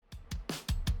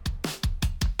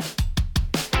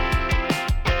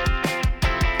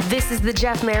This is the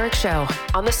Jeff Merrick Show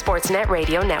on the Sportsnet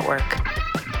Radio Network.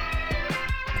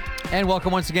 And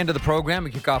welcome once again to the program.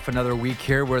 We kick off another week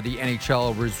here where the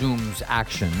NHL resumes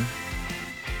action.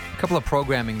 A couple of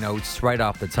programming notes right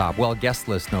off the top. Well, guest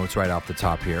list notes right off the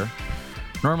top here.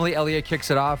 Normally, Elliot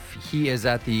kicks it off. He is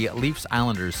at the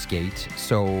Leafs-Islanders skate,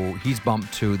 so he's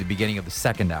bumped to the beginning of the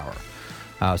second hour.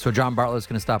 So John Bartlett's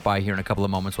going to stop by here in a couple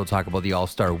of moments. We'll talk about the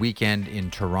All-Star Weekend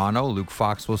in Toronto. Luke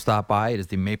Fox will stop by. It is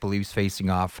the Maple Leafs facing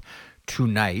off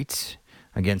tonight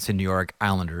against the New York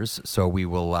Islanders. So we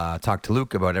will talk to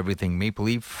Luke about everything Maple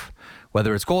Leaf,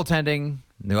 whether it's goaltending,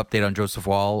 the update on Joseph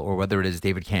Wall, or whether it is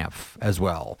David Kampf as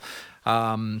well.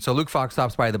 So Luke Fox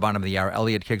stops by at the bottom of the hour.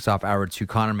 Elliot kicks off hour 2.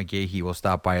 Connor McGahey will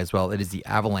stop by as well. It is the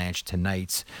Avalanche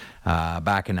tonight,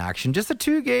 back in action. Just a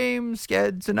 2-game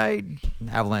sked tonight.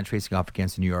 Avalanche facing off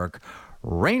against the New York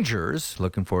Rangers.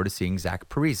 Looking forward to seeing Zach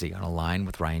Parise on a line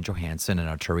with Ryan Johansson and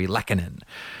Arturi Lehkonen.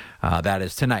 That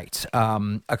is tonight.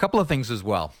 A couple of things as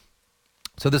well.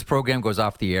 So this program goes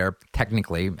off the air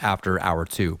technically after hour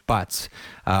 2, but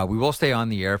we will stay on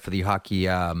the air for the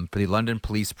for the London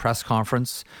Police press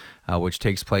conference, which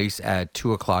takes place at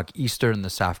 2:00 Eastern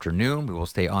this afternoon. We will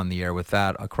stay on the air with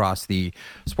that across the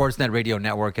Sportsnet Radio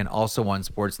Network and also on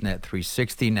Sportsnet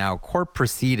 360. Now, court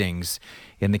proceedings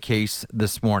in the case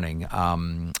this morning,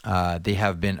 they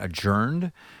have been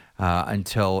adjourned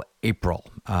until April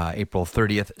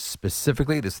 30th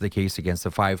specifically. This is the case against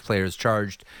the 5 players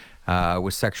charged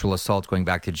with sexual assault going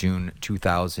back to June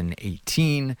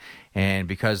 2018. And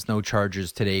because no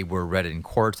charges today were read in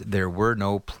court, there were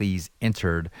no pleas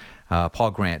entered.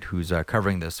 Paul Grant, who's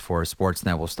covering this for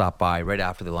Sportsnet, will stop by right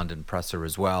after the London presser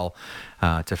as well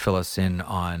to fill us in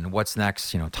on what's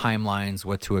next, timelines,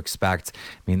 what to expect.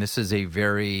 I mean, this is a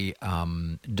very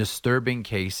disturbing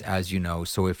case, as you know.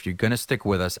 So if you're going to stick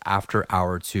with us after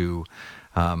hour 2,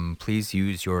 please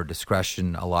use your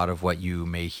discretion. A lot of what you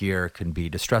may hear can be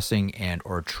distressing and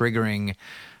or triggering.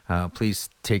 Please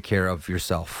take care of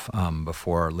yourself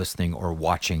before listening or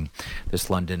watching this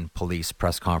London Police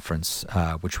press conference,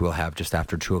 which we'll have just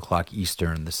after 2:00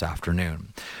 Eastern this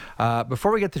afternoon.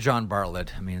 Before we get to John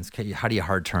Bartlett, I mean, how do you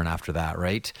hard turn after that,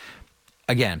 right?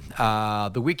 Again,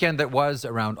 the weekend that was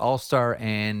around All-Star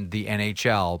and the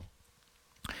NHL.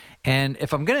 And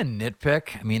if I'm going to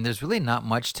nitpick, I mean, there's really not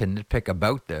much to nitpick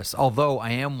about this, although I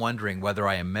am wondering whether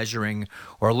I am measuring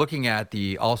or looking at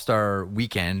the All-Star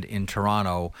weekend in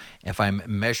Toronto, if I'm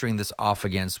measuring this off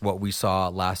against what we saw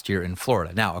last year in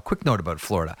Florida. Now, a quick note about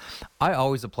Florida. I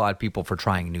always applaud people for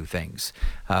trying new things.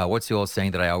 What's the old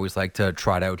saying that I always like to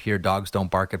trot out here? Dogs don't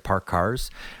bark at parked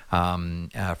cars.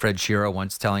 Fred Shearer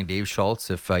once telling Dave Schultz,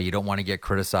 if you don't want to get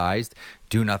criticized,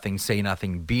 do nothing, say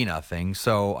nothing, be nothing.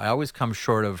 So I always come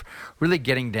short of really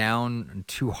getting down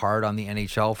too hard on the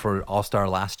NHL for All-Star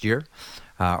last year,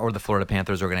 or the Florida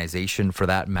Panthers organization for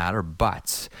that matter.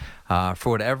 But for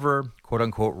whatever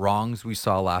quote-unquote wrongs we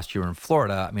saw last year in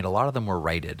Florida, I mean, a lot of them were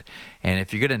righted. And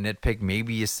if you're going to nitpick,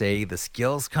 maybe you say the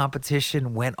skills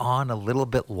competition went on a little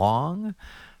bit long.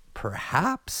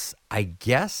 Perhaps, I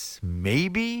guess,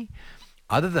 maybe.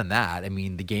 Other than that, I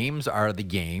mean, the games are the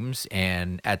games,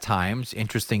 and at times,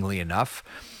 interestingly enough,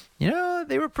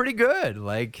 they were pretty good.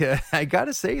 Like, I got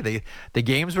to say, the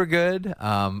games were good.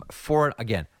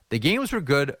 The games were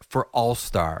good for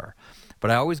All-Star,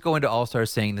 but I always go into All-Star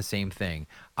saying the same thing.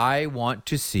 I want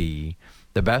to see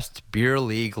the best beer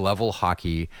league level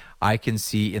hockey I can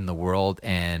see in the world,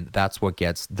 and that's what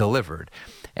gets delivered.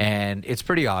 And it's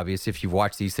pretty obvious if you've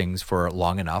watched these things for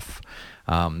long enough.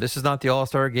 This is not the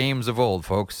All-Star games of old,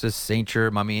 folks. This ain't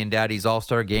your mommy and daddy's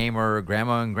All-Star game or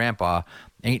grandma and grandpa.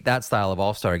 Ain't that style of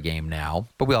All-Star game now.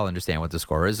 But we all understand what the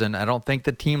score is, and I don't think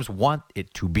the teams want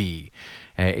it to be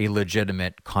a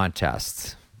legitimate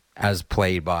contest as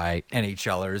played by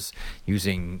NHLers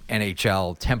using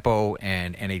NHL tempo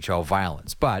and NHL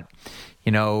violence. But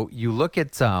you look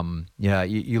at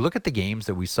you look at the games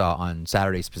that we saw on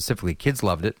Saturday specifically. Kids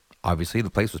loved it. Obviously, the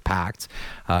place was packed.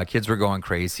 Kids were going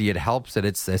crazy. It helps that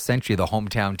it's essentially the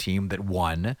hometown team that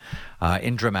won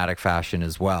in dramatic fashion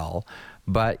as well.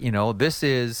 But this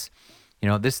is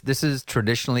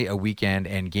traditionally a weekend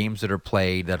and games that are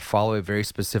played that follow a very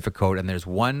specific code. And there's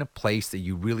one place that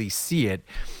you really see it,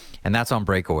 and that's on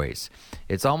breakaways.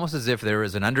 It's almost as if there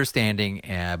is an understanding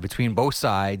between both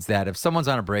sides that if someone's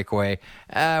on a breakaway,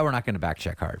 we're not going to back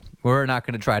check hard. We're not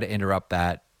going to try to interrupt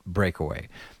that breakaway.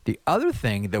 The other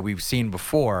thing that we've seen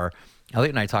before, Elliot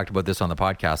and I talked about this on the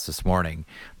podcast this morning,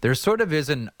 there sort of is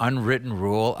an unwritten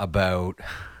rule about,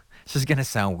 this is going to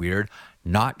sound weird,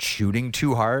 not shooting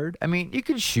too hard. I mean, you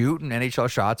can shoot, and NHL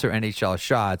shots are NHL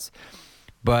shots,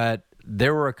 but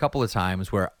there were a couple of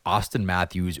times where Austin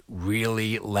Matthews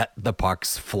really let the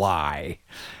pucks fly.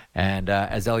 And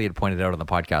as Elliot pointed out on the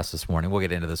podcast this morning, we'll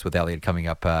get into this with Elliot coming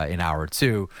up in hour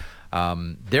two.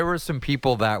 There were some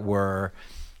people that were,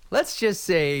 let's just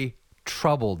say,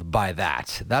 troubled by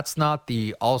that. That's not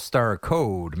the all-star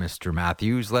code, Mr.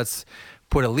 Matthews. Let's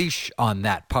put a leash on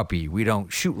that puppy. We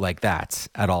don't shoot like that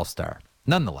at All-Star.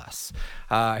 Nonetheless,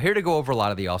 here to go over a lot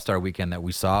of the All-Star weekend that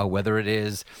we saw, whether it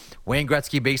is Wayne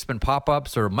Gretzky basement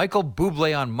pop-ups or Michael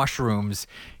Bublé on mushrooms.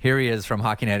 Here he is from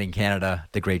Hockey Night in Canada,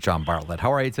 the great John Bartlett.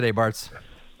 How are you today, Barts?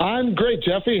 I'm great,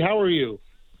 Jeffy. How are you?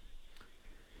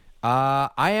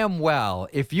 I am well.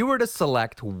 If you were to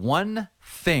select one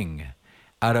thing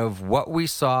out of what we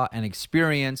saw and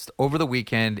experienced over the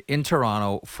weekend in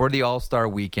Toronto for the All-Star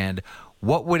weekend,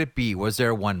 what would it be? Was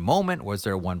there one moment? Was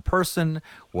there one person?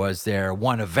 Was there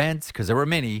one event? Because there were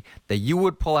many that you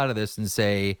would pull out of this and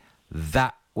say,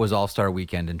 that was All-Star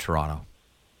weekend in Toronto.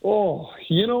 Oh,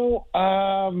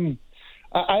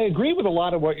 I agree with a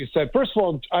lot of what you said. First of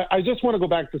all, I just want to go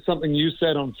back to something you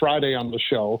said on Friday on the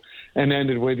show and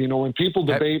ended with, when people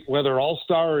debate whether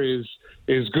All-Star is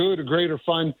good or great or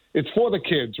fun, it's for the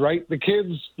kids, right? The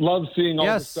kids love seeing all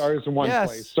the stars in one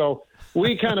place. So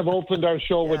we kind of opened our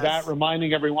show with that,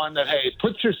 reminding everyone that, hey,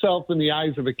 put yourself in the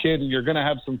eyes of a kid and you're going to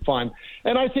have some fun.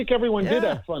 And I think everyone did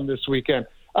have fun this weekend.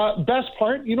 Best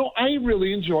part, I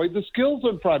really enjoyed the skills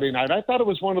on Friday night. I thought it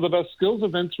was one of the best skills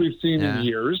events we've seen in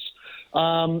years.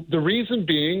 The reason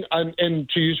being, and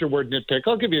to use your word nitpick,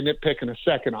 I'll give you a nitpick in a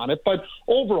second on it, but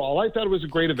overall, I thought it was a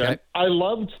great event. Okay.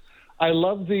 I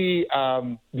loved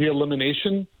the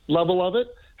elimination level of it,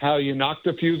 how you knocked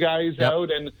a few guys out,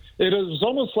 and it was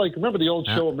almost like, remember the old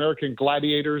show American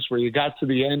Gladiators, where you got to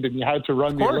the end and you had to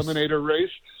run the eliminator race?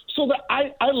 So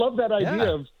I love that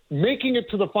idea of making it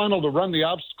to the final to run the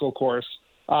obstacle course.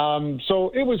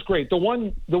 So it was great. The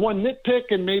one nitpick,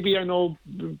 and maybe I know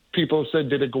people said,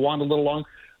 did it go on a little long?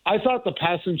 I thought the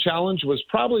passing challenge was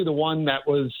probably the one that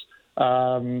was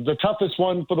the toughest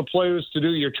one for the players to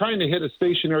do. You're trying to hit a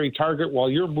stationary target while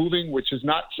you're moving, which is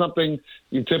not something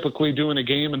you typically do in a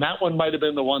game. And that one might have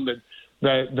been the one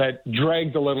that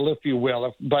dragged a little, if you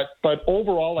will. But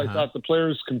overall, I thought the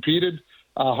players competed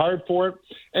hard for it.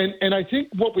 And I think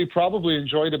what we probably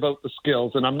enjoyed about the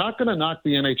skills, and I'm not going to knock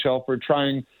the NHL for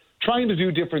trying to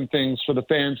do different things for the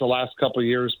fans the last couple of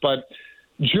years, but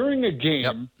during a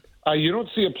game, you don't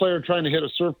see a player trying to hit a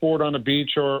surfboard on a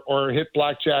beach or hit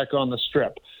blackjack on the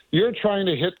strip. You're trying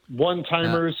to hit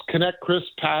one-timers, connect crisp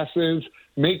passes,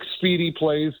 make speedy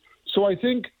plays. So I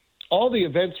think all the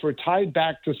events were tied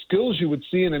back to skills you would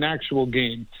see in an actual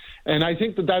game. And I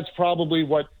think that's probably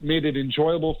what made it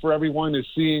enjoyable for everyone, is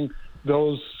seeing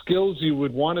those skills you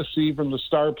would want to see from the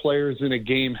star players in a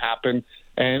game happen.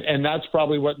 And that's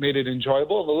probably what made it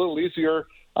enjoyable and a little easier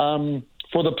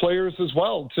for the players as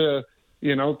well to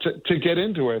get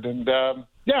into it. And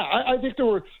I think there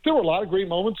were a lot of great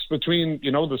moments between,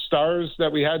 the stars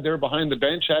that we had there behind the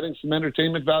bench, adding some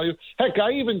entertainment value. Heck,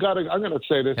 I even got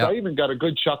a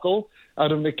good chuckle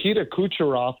out of Nikita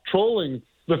Kucherov trolling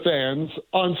the fans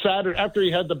on Saturday after he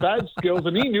had the bad skills,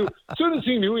 and he knew, as soon as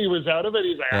he knew he was out of it,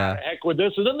 he's like, heck with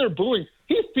this. And then they're booing.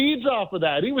 He feeds off of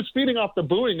that. He was feeding off the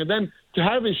booing. And then to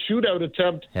have his shootout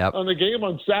attempt on the game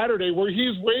on Saturday where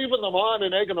he's waving them on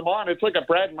and egging them on, it's like a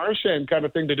Brad Marchand kind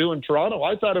of thing to do in Toronto.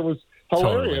 I thought it was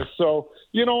hilarious. Totally. So,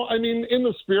 in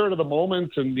the spirit of the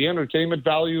moment and the entertainment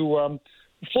value,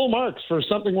 full marks for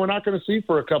something we're not going to see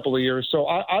for a couple of years. So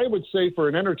I would say for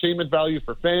an entertainment value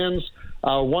for fans,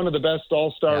 one of the best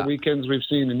All-Star weekends we've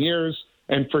seen in years.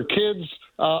 And for kids,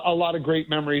 a lot of great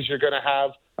memories you're going to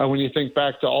have when you think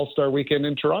back to All-Star weekend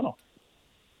in Toronto.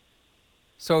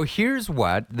 So here's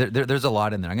what, there's a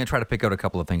lot in there. I'm going to try to pick out a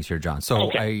couple of things here, John.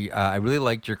 So I really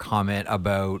liked your comment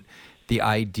about the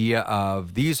idea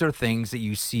of these are things that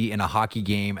you see in a hockey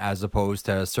game as opposed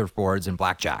to surfboards and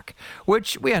blackjack,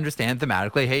 which we understand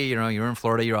thematically. Hey, you're in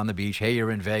Florida, you're on the beach. Hey,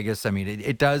 you're in Vegas. I mean,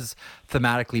 it does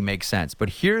thematically make sense. But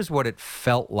here's what it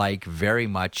felt like very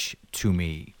much to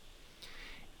me.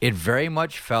 It very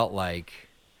much felt like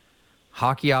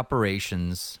hockey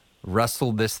operations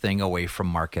wrestled this thing away from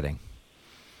marketing.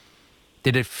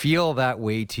 Did it feel that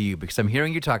way to you? Because I'm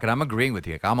hearing you talk, and I'm agreeing with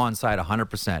you. I'm on side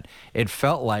 100%. It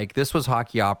felt like this was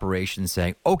hockey operations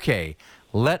saying, okay,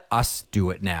 let us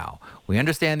do it now. We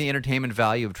understand the entertainment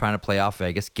value of trying to play off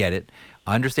Vegas. Get it.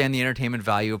 Understand the entertainment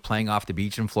value of playing off the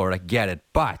beach in Florida. Get it.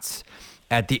 But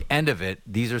at the end of it,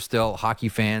 these are still hockey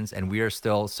fans, and we are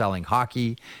still selling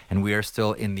hockey, and we are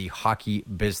still in the hockey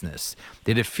business.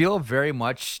 Did it feel very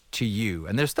much to you,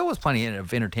 and there still was plenty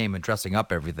of entertainment dressing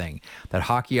up everything, that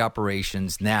hockey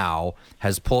operations now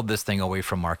has pulled this thing away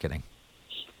from marketing?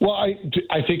 Well,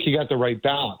 I think you got the right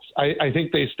balance. I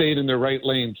think they stayed in their right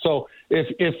lane. So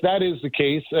if that is the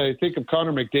case, I think of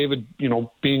Connor McDavid,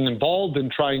 being involved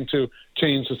in trying to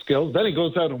change the skills. Then he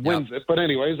goes out and wins it. But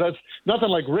anyways, that's nothing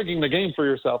like rigging the game for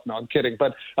yourself. No, I'm kidding.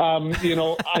 But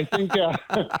I think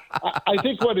I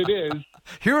think what it is.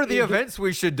 Here are the events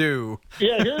we should do.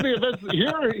 Yeah, here are the events. Here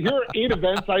are 8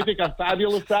 events I think I'm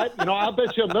fabulous at. I'll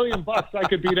bet you $1 million I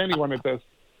could beat anyone at this.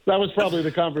 That was probably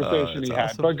the conversation he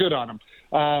had, but good on him.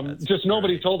 Just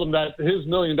nobody told him that his $1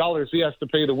 million he has to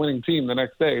pay the winning team the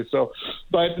next day. So,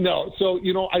 but no. So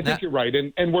I think you're right,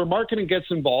 and where marketing gets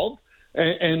involved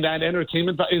and that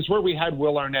entertainment is where we had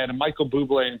Will Arnett and Michael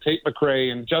Bublé and Tate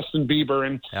McRae and Justin Bieber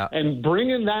and bring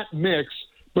in that mix,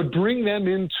 but bring them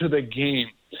into the game,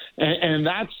 and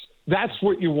that's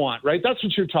what you want, right? That's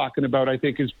what you're talking about, I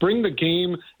think, is bring the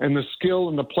game and the skill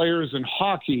and the players in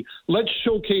hockey. Let's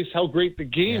showcase how great the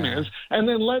game is, and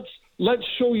then let's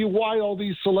show you why all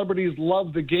these celebrities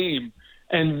love the game.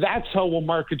 And that's how we'll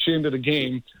market you into the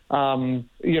game. It's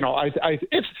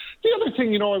the other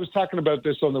thing, I was talking about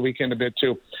this on the weekend a bit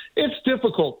too. It's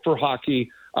difficult for hockey.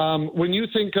 When you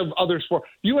think of other sports,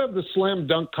 you have the slam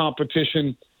dunk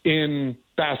competition in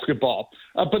basketball,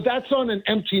 but that's on an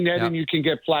empty net and you can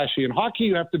get flashy. In hockey,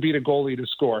 you have to beat a goalie to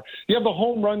score. You have a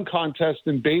home run contest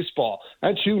in baseball.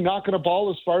 That's you knocking a ball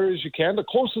as far as you can. The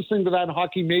closest thing to that in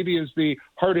hockey maybe is the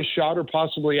hardest shot or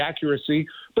possibly accuracy.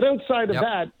 But outside of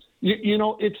that,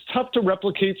 it's tough to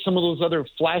replicate some of those other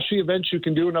flashy events you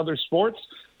can do in other sports.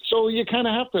 So you kind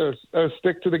of have to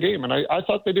stick to the game. And I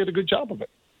thought they did a good job of it.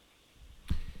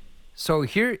 So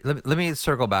here, let me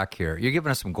circle back here. You're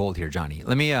giving us some gold here, Johnny.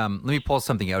 Let me pull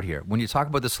something out here. When you talk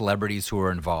about the celebrities who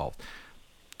are involved,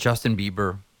 Justin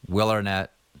Bieber, Will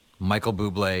Arnett, Michael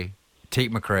Bublé,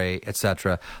 Tate McRae,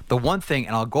 etc. The one thing,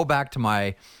 and I'll go back to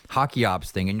my hockey ops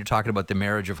thing, and you're talking about the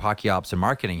marriage of hockey ops and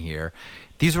marketing here.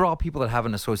 These are all people that have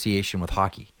an association with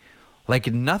hockey.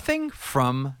 Nothing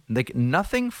from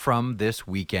this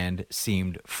weekend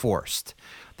seemed forced.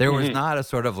 There was not a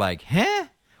sort of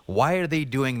why are they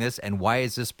doing this and why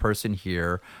is this person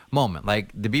here moment?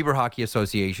 The Bieber Hockey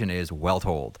Association is well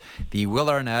told. The Will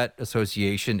Arnett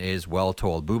Association is well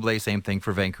told. Bublé, same thing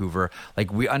for Vancouver.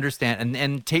 We understand.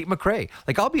 And Tate McRae.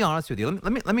 I'll be honest with you.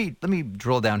 Let me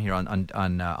drill down here on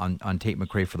Tate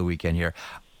McRae for the weekend here.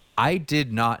 I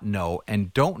did not know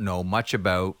and don't know much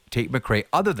about Tate McRae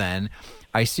other than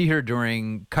I see her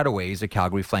during cutaways at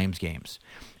Calgary Flames games.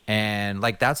 And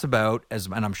that's about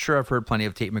and I'm sure I've heard plenty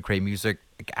of Tate McRae music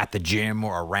at the gym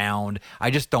or around.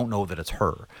 I just don't know that it's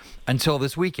her until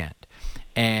this weekend.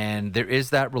 And there is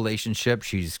that relationship.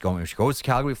 She goes to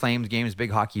Calgary Flames games,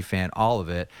 big hockey fan, all of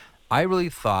it. I really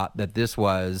thought that this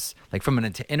was, from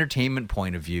an entertainment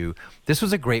point of view, this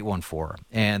was a great one for her.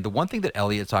 And the one thing that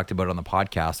Elliot talked about on the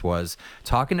podcast was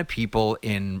talking to people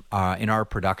in our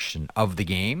production of the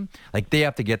game. They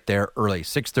have to get there early,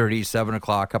 6:30, 7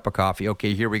 o'clock, cup of coffee.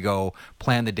 Okay, here we go.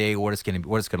 Plan the day. What it's going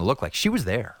to look like. She was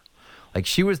there.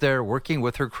 She was there working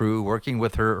with her crew, working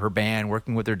with her band,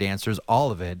 working with her dancers, all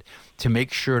of it, to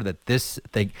make sure that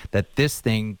this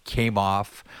thing came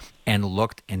off and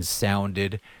looked and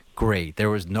sounded great. There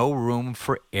was no room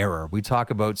for error. We talk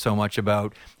about so much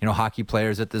about, hockey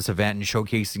players at this event and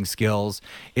showcasing skills.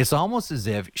 It's almost as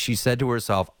if she said to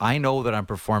herself, I know that I'm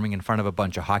performing in front of a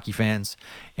bunch of hockey fans.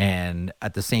 And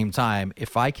at the same time,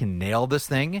 if I can nail this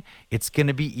thing, it's going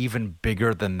to be even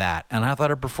bigger than that. And I thought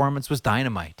her performance was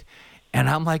dynamite. And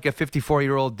I'm a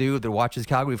 54-year-old dude that watches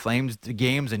Calgary Flames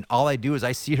games, and all I do is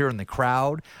I see her in the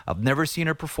crowd. I've never seen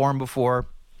her perform before.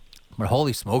 But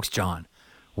holy smokes, John.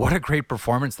 What a great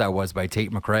performance that was by Tate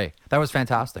McRae. That was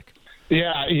fantastic.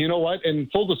 Yeah, you know what? In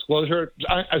full disclosure,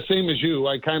 same as you,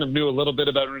 I kind of knew a little bit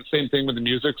about her. Same thing with the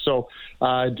music, so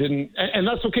I didn't. And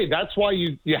that's okay. That's why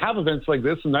you have events like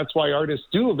this, and that's why artists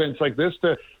do events like this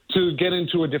to get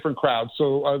into a different crowd.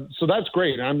 So that's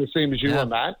great. I'm the same as you on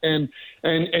that. And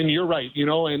you're right,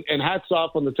 and hats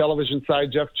off on the television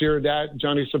side, Jeff Girodat,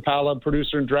 Johnny Sapala,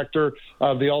 producer and director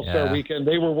of the All-Star Weekend.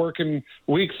 They were working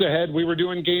weeks ahead. We were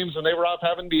doing games and they were off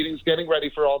having meetings, getting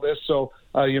ready for all this. So,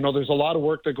 there's a lot of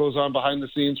work that goes on behind the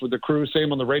scenes with the crew.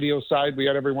 Same on the radio side. We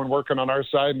had everyone working on our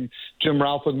side, and Jim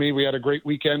Ralph with me. We had a great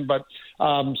weekend, but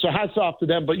so hats off to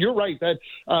them. But you're right that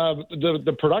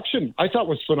the production I thought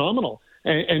was phenomenal.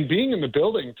 And being in the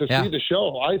building to see the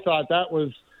show, I thought that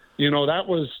was, that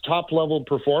was top-level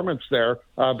performance there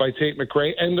by Tate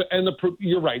McRae. And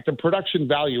you're right, the production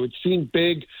value, it seemed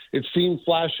big, it seemed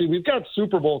flashy. We've got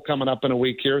Super Bowl coming up in a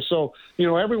week here, so,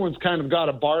 everyone's kind of got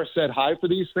a bar set high for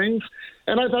these things.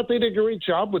 And I thought they did a great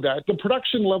job with that. The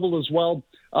production level as well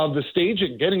of the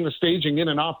staging, getting the staging in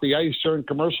and off the ice during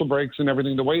commercial breaks and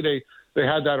everything, the way they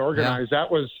had that organized,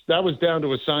 that was down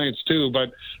to a science too.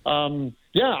 But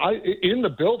in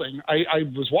the building, I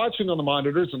was watching on the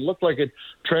monitors and looked like it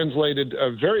translated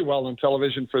very well on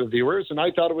television for the viewers, and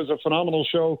I thought it was a phenomenal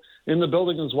show in the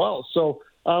building as well. So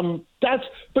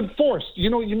but forced.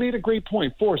 You made a great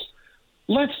point. Forced.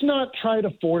 Let's not try to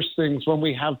force things when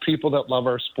we have people that love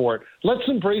our sport. Let's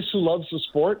embrace who loves the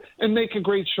sport and make a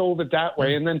great show of it that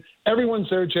way. And then everyone's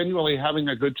there genuinely having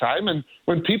a good time. And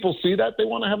when people see that, they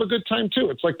want to have a good time too.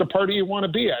 It's like the party you want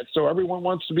to be at. So everyone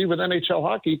wants to be with NHL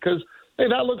hockey because, hey,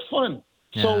 that looks fun.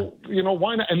 Yeah. So,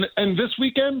 why not? And this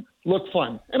weekend looked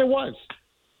fun. And it was.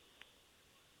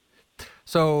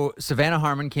 So Savannah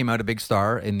Harmon came out a big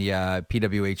star in the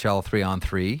PWHL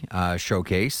 3-on-3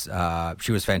 showcase.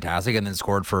 She was fantastic and then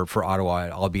scored for Ottawa,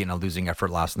 albeit in a losing effort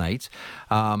last night.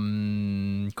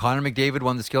 Connor McDavid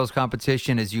won the skills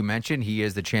competition, as you mentioned. He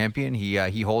is the champion.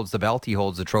 He holds the belt. He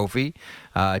holds the trophy.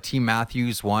 Team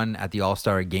Matthews won at the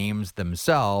All-Star Games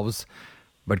themselves.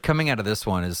 But coming out of this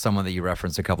one is someone that you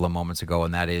referenced a couple of moments ago,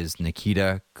 and that is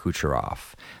Nikita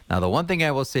Kucherov. Now, the one thing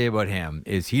I will say about him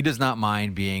is he does not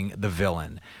mind being the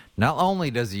villain. Not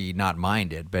only does he not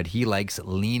mind it, but he likes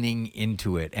leaning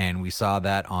into it, and we saw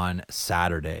that on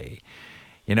Saturday.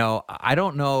 I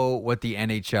don't know what the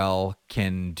NHL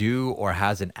can do or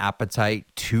has an appetite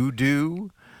to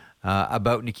do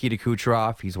about Nikita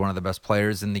Kucherov. He's one of the best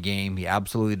players in the game. He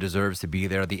absolutely deserves to be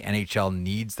there. The NHL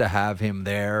needs to have him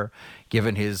there,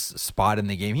 given his spot in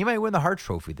the game. He might win the Hart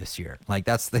Trophy this year.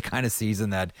 That's the kind of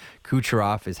season that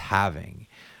Kucherov is having.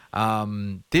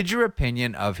 Did your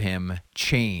opinion of him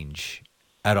change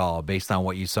at all based on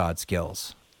what you saw at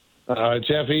Skills?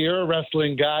 Jeffy, you're a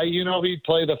wrestling guy. He'd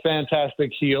play the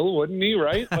fantastic heel, wouldn't he?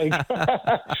 Right?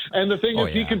 And the thing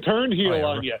is, he can turn heel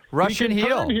on you. Russian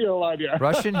heel. Turn heel on you.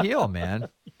 Russian heel, man.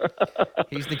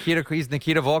 He's Nikita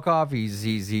Volkov.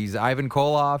 He's Ivan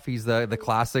Koloff. He's the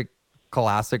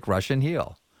classic Russian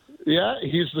heel. Yeah,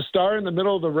 he's the star in the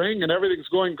middle of the ring, and everything's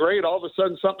going great. All of a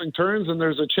sudden, something turns, and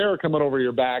there's a chair coming over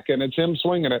your back, and it's him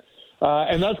swinging it.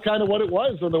 And that's kind of what it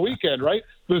was on the weekend, right?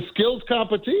 The skills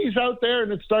competition, he's out there,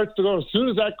 and it starts to go. As soon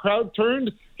as that crowd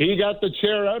turned, he got the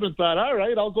chair out and thought, all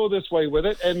right, I'll go this way with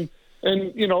it. And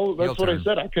that's what I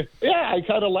said. I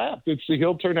kind of laughed. It's the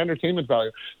heel turn entertainment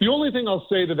value. The only thing I'll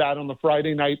say to that on the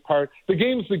Friday night part, the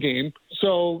game's the game.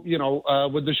 So,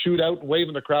 with the shootout,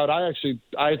 waving the crowd,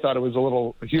 I thought it was a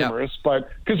little humorous, but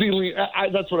because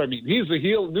that's what I mean. He's the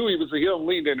heel, knew he was the heel, and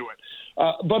leaned into it.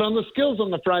 But on the skills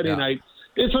on the Friday night,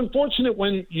 it's unfortunate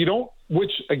when you don't,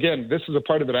 which, again, this is a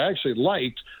part of it I actually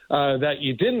liked, that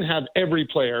you didn't have every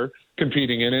player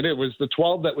competing in it. It was the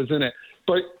 12 that was in it.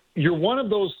 But you're one of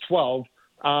those 12,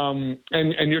 and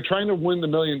you're trying to win the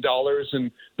 $1 million.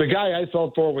 And the guy I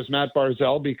felt for was Matt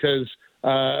Barzal because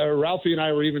Ralphie and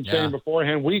I were even saying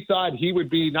beforehand, we thought he would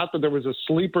be, not that there was a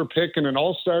sleeper pick in an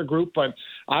all-star group, but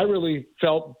I really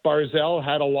felt Barzal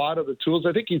had a lot of the tools.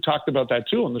 I think you talked about that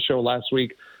too on the show last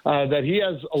week, that he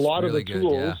has a lot of the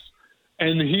tools. Yeah.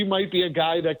 And he might be a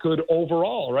guy that could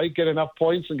overall, right, get enough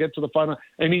points and get to the final.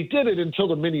 And he did it until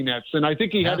the mini nets. And I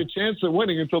think he had a chance of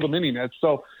winning until the mini nets.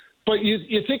 So, but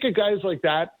you think of guys like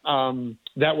that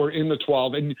that were in the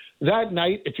 12. And that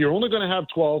night, if you're only going to have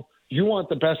 12, you want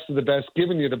the best of the best,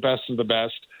 giving you the best of the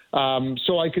best.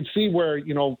 So I could see where,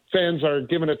 fans are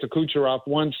giving it to Kucherov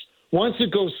once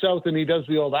it goes south and he does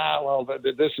the old,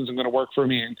 this isn't going to work for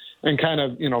me and kind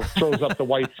of, throws up the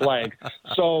white flag.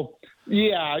 So,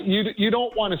 yeah, you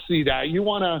don't want to see that. You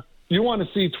want to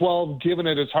see 12 giving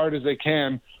it as hard as they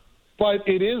can. But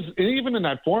it is, even in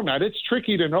that format, it's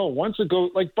tricky to know. Once it goes,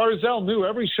 like Barzal knew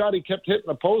every shot he kept hitting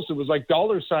the post, it was like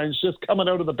dollar signs just coming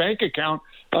out of the bank account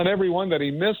on every one that he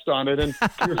missed on it. And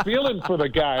you're feeling for the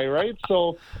guy, right?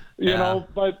 So, you know,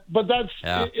 but that's,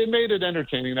 it made it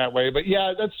entertaining that way. But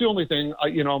yeah, that's the only thing,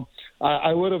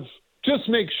 I would have just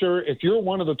make sure if you're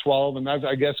one of the 12, and that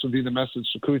I guess would be the message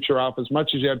to Kucherov, as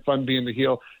much as you had fun being the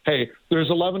heel, hey,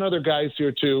 there's 11 other guys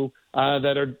here too,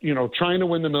 that are, trying to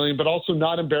win the million, but also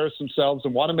not embarrass themselves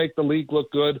and want to make the league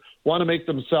look good, want to make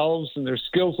themselves and their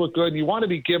skills look good. And you want to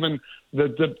be given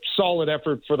the solid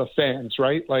effort for the fans,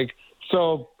 right?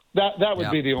 So That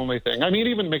would be the only thing. I mean,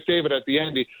 even McDavid at the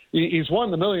end, he's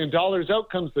won the $1 million. Out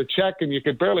comes the check, and you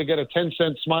could barely get a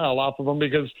 10-cent smile off of him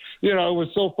because, it was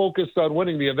so focused on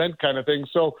winning the event kind of thing.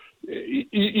 So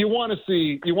you want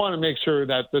to make sure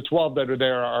that the 12 that are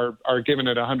there are giving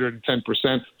it 110%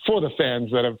 for the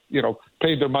fans that have,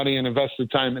 paid their money and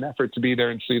invested time and effort to be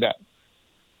there and see that.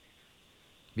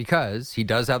 Because he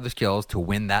does have the skills to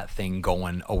win that thing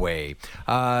going away.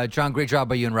 John, great job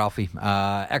by you and Ralphie.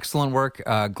 Excellent work.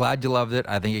 Glad you loved it.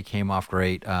 I think it came off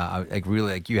great.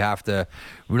 You have to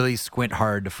really squint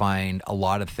hard to find a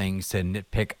lot of things to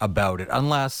nitpick about it,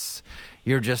 unless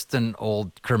you're just an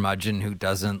old curmudgeon who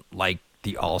doesn't like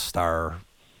the All-Star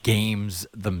games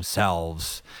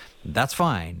themselves. That's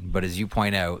fine, but as you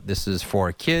point out, this is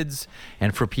for kids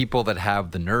and for people that have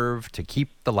the nerve to keep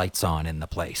the lights on in the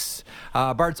place.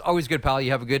 Bart's always good, pal. You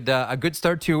have a good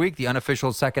start to your week. The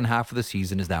unofficial second half of the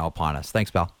season is now upon us. Thanks,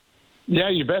 pal. Yeah,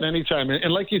 you bet. Anytime.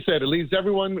 And like you said, it leaves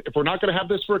everyone, if we're not going to have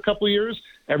this for a couple of years,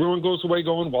 everyone goes away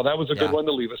going, well, that was a good one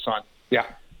to leave us on. Yeah.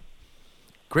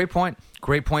 Great point.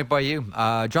 Great point by you.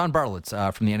 John Bartlett's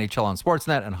from the NHL on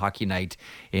Sportsnet and Hockey Night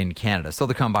in Canada. Still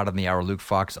to come bottom of the hour, Luke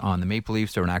Fox on the Maple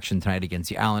Leafs are in action tonight against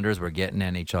the Islanders. We're getting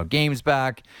NHL games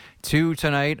back. 2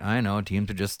 tonight. I know, teams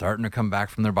are just starting to come back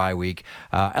from their bye week.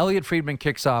 Elliot Friedman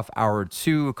kicks off hour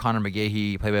 2. Connor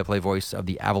McGahey, play-by-play voice of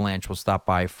the Avalanche, will stop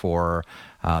by for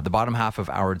the bottom half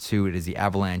of hour 2. It is the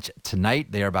Avalanche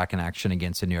tonight. They are back in action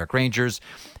against the New York Rangers.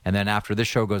 And then after this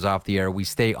show goes off the air, we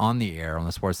stay on the air on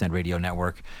the Sportsnet Radio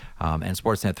Network and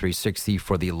Sportsnet 360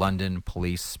 for the London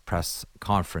Police Press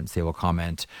Conference. They will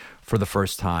comment for the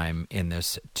first time in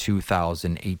this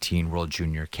 2018 World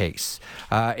Junior case.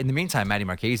 In the meantime, Maddie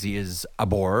Marchese is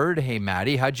aboard. Hey,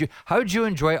 Maddie, how'd you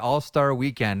enjoy All-Star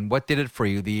Weekend? What did it for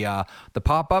you? The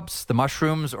pop-ups, the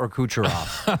mushrooms, or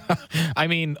Kucherov? I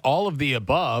mean, all of the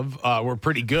above were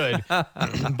pretty good.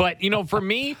 But, for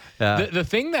me, the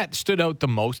thing that stood out the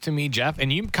most to me, Jeff,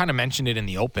 and you kind of mentioned it in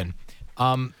the open,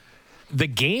 the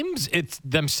games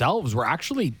themselves were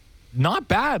actually not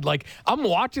bad. Like, I'm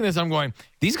watching this, I'm going,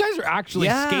 these guys are actually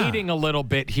skating a little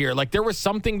bit here. Like, there was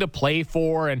something to play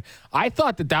for, and I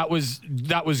thought that was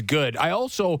good.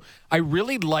 I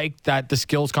really liked that the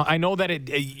skills. I know that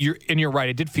you're right.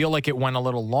 It did feel like it went a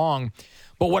little long.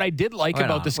 But what I did like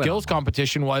about the skills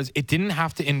competition was it didn't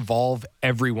have to involve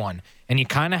everyone, and you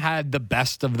kind of had the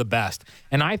best of the best.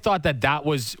 And I thought that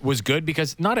was good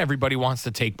because not everybody wants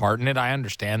to take part in it. I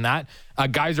understand that.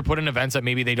 Guys are put in events that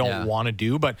maybe they don't want to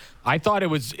do, but I thought it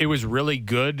was really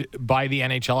good by the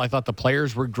NHL. I thought the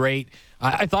players were great.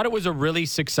 I thought it was a really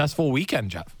successful weekend,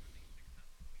 Jeff.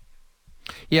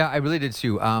 Yeah, I really did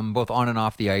too, both on and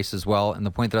off the ice as well. And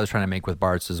the point that I was trying to make with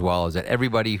Bart's as well is that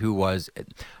everybody who was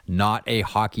not a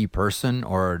hockey person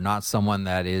or not someone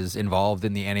that is involved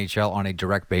in the NHL on a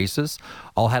direct basis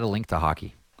all had a link to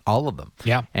hockey. All of them.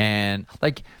 Yeah. And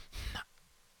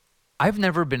I've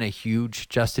never been a huge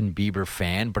Justin Bieber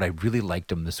fan, but I really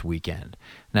liked him this weekend.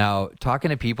 Now, talking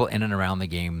to people in and around the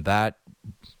game, that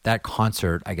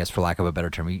concert, I guess for lack of a better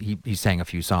term, he sang a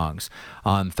few songs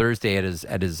on Thursday at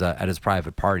his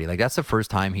private party. Like, that's the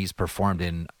first time he's performed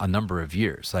in a number of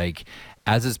years. Like,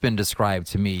 as it's been described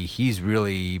to me, he's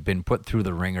really been put through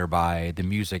the ringer by the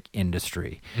music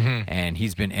industry. Mm-hmm. And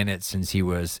he's been in it since he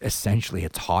was essentially a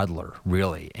toddler,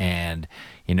 really. And,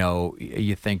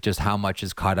 you think just how much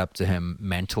is caught up to him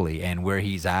mentally and where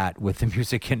he's at with the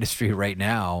music industry right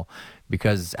now.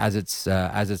 Because as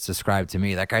it's described to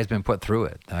me, that guy's been put through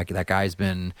it. That guy's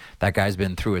been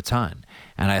through a ton.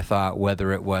 And I thought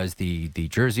whether it was the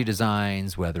jersey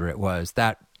designs, whether it was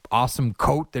that awesome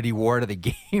coat that he wore to the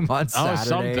game on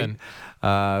Saturday,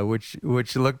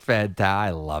 which looked fantastic. I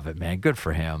love it, man. Good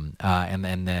for him. And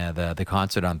then the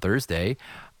concert on Thursday,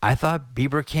 I thought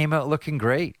Bieber came out looking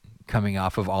great coming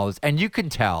off of all this, and you can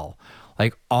tell.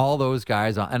 Like, all those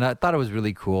guys and I thought it was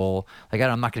really cool. Like,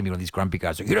 I'm not going to be one of these grumpy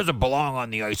guys. Like, he doesn't belong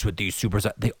on the ice with these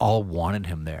superstars. They all wanted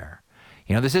him there.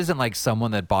 This isn't like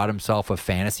someone that bought himself a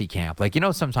fantasy camp. Like,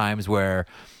 sometimes where,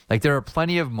 like, there are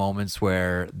plenty of moments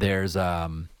where there's,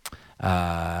 I'm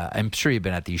sure you've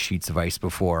been at these sheets of ice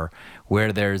before,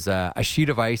 where there's a sheet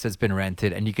of ice that's been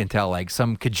rented, and you can tell, like,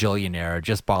 some cajillionaire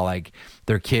just bought, like,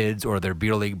 their kids or their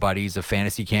beer league buddies a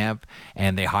fantasy camp,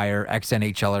 and they hire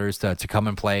ex-NHLers to come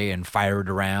and play and fire it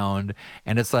around.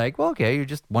 And it's like, well, okay, you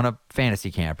just won a fantasy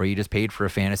camp, or you just paid for a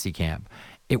fantasy camp.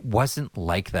 It wasn't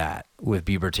like that with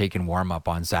Bieber taking warm-up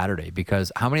on Saturday,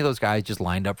 because how many of those guys just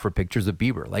lined up for pictures of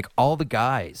Bieber? Like, all the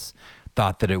guys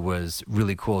thought that it was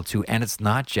really cool too. And it's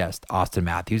not just Austin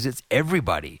Matthews, it's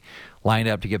everybody lined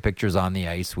up to get pictures on the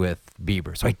ice with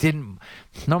Bieber. So I didn't.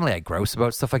 Normally, I gross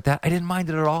about stuff like that. I didn't mind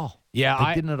it at all. Yeah,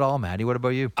 I didn't at all, Maddie. What about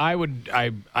you?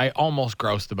 I almost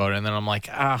grossed about it, and then I'm like,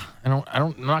 I'm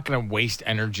not going to waste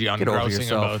energy on grousing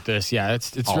about this. Yeah,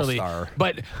 it's really.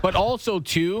 But also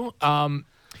too,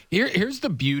 here's the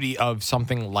beauty of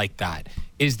something like that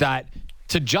is that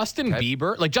to Justin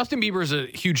Bieber, like Justin Bieber is a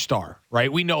huge star,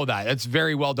 right? We know that. It's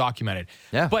very well documented.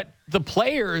 Yeah. But the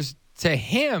players to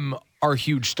him are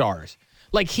huge stars.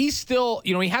 Like he's still,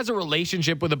 he has a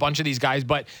relationship with a bunch of these guys,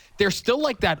 but there's still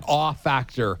like that awe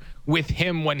factor with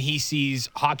him when he sees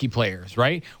hockey players,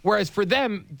 right? Whereas for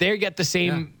them, they get the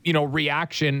same,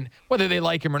 reaction, whether they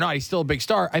like him or not. He's still a big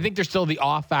star. I think there's still the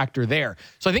awe factor there.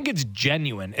 So I think it's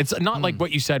genuine. It's not like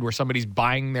what you said where somebody's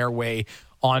buying their way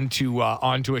onto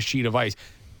a sheet of ice.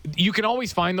 You can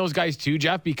always find those guys too,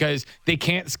 Jeff, because they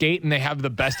can't skate and they have the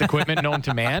best equipment known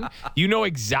to man. You know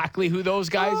exactly who those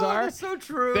guys are. That's so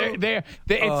true. It's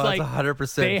like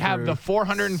 100% they have true. the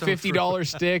 $450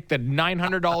 stick, the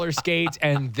 $900 skates,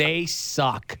 and they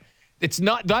suck. It's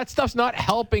not that stuff's not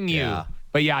helping you. Yeah.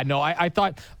 But yeah, no, I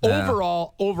thought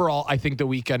overall, I think the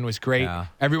weekend was great. Yeah.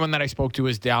 Everyone that I spoke to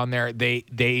was down there.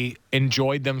 They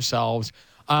enjoyed themselves.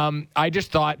 I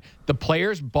just thought the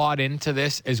players bought into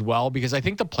this as well because I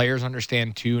think the players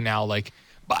understand too now. Like,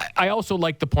 I also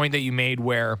like the point that you made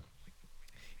where,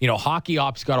 hockey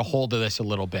ops got a hold of this a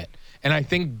little bit, and I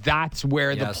think that's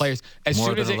where the players as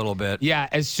soon as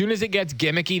it gets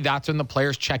gimmicky, that's when the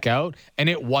players check out. And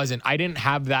it wasn't. I didn't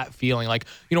have that feeling. Like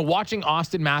watching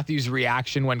Austin Matthews'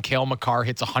 reaction when Cale Makar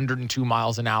hits 102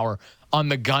 miles an hour on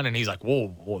the gun, and he's like,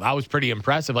 whoa, that was pretty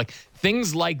impressive. Like,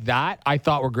 things like that I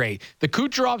thought were great. The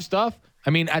Kucherov stuff,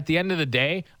 I mean, at the end of the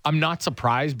day, I'm not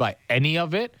surprised by any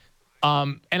of it.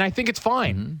 And I think it's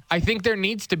fine. Mm-hmm. I think there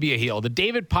needs to be a heel. The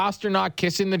David Pastrnak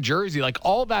kissing the jersey, like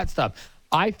all that stuff.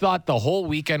 I thought the whole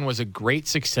weekend was a great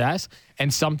success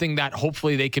and something that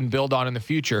hopefully they can build on in the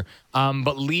future.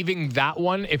 But leaving that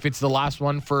one, if it's the last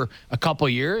one for a couple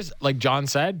of years, like John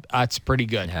said, it's pretty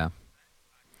good. Yeah.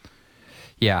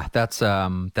 Yeah, that's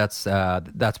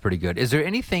pretty good. Is there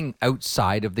anything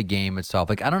outside of the game itself?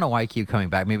 Like, I don't know why I keep coming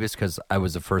back. Maybe it's because I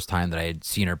was the first time that I had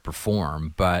seen her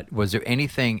perform. But was there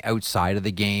anything outside of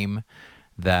the game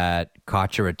that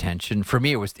caught your attention? For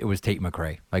me, it was Tate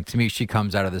McRae. Like, to me, she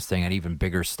comes out of this thing an even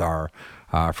bigger star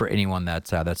for anyone that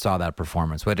saw that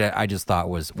performance. But I just thought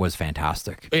was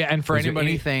fantastic. Yeah, and for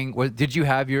anybody, did you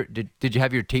have your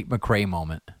Tate McRae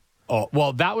moment? Oh,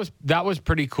 well, that was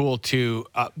pretty cool too.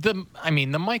 The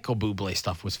Michael Bublé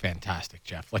stuff was fantastic,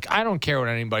 Jeff. Like, I don't care what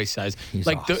anybody says. He's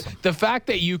like awesome. the fact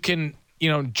that you can,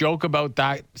 joke about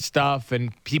that stuff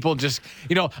and people just,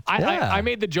 I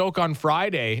made the joke on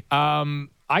Friday.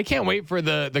 I can't wait for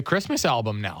the Christmas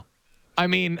album now. I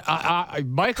mean,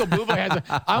 Michael Bublé has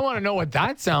I want to know what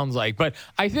that sounds like. But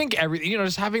I think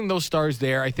just having those stars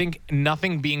there, I think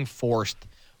nothing being forced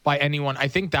by anyone, I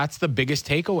think that's the biggest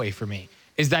takeaway for me.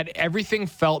 Is that everything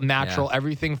felt natural,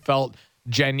 everything felt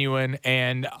genuine,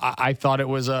 and I thought it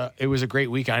was a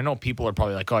great weekend. I know people are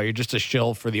probably like, "Oh, you're just a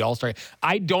shill for the All-Star."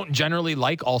 I don't generally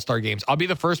like All-Star games. I'll be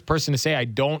the first person to say I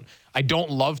don't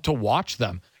love to watch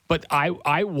them, but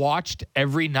I watched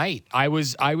every night. I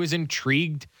was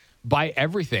intrigued by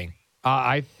everything.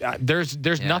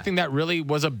 There's nothing that really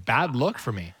was a bad look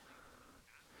for me.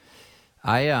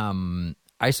 When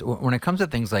it comes to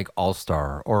things like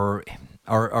All-Star or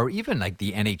even like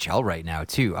the NHL right now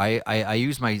too, I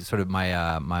use my sort of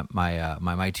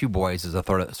my two boys as a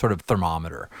sort of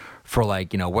thermometer for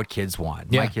what kids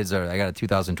want. Yeah. My kids I got a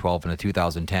 2012 and a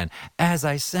 2010. As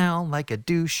I sound like a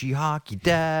douchey hockey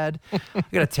dad. I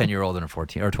got a 10-year-old and a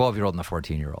 12-year-old and a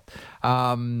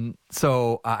 14-year-old.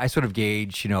 So I sort of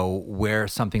gauge where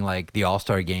something like the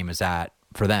All-Star game is at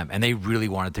for them, and they really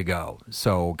wanted to go.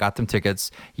 So got them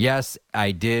tickets. Yes,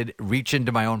 I did reach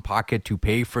into my own pocket to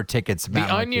pay for tickets. The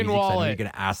Onion wallet. I know you're going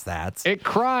to ask that. It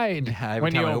cried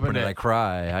every time I open it. I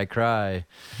cry.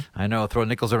 I know, throw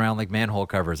nickels around like manhole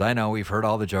covers. I know, we've heard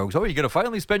all the jokes. Oh, you're going to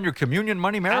finally spend your communion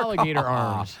money, Merrick? Alligator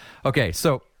arms. Okay,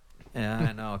 so... Yeah,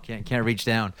 I know. Can't reach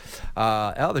down.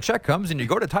 The check comes and you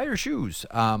go to tie your shoes.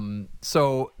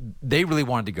 So they really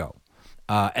wanted to go.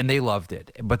 And they loved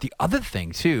it. But the other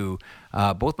thing, too,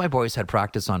 both my boys had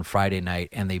practice on Friday night,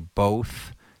 and they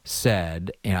both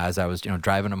said, as I was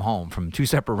driving them home from two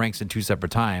separate rinks and two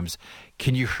separate times,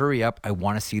 can you hurry up? I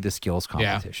want to see the skills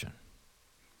competition.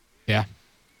 Yeah.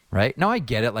 Right? Now, I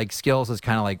get it. Like, skills is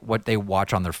kind of like what they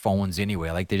watch on their phones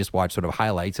anyway. Like, they just watch sort of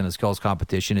highlights, and the skills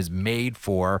competition is made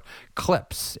for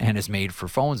clips and is made for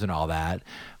phones and all that.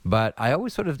 But I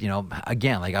always sort of,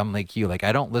 again, like I'm like you, like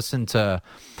I don't listen to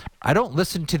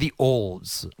the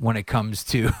olds when it comes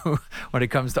to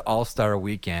All-Star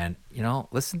Weekend.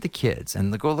 Listen to kids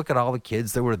and go look at all the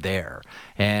kids that were there,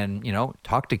 and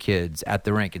talk to kids at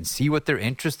the rink and see what they're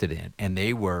interested in. And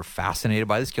they were fascinated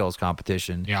by the skills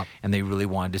competition, and they really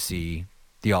wanted to see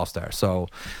the All-Star. So,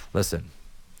 listen.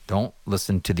 Don't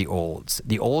listen to the olds.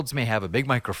 The olds may have a big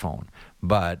microphone,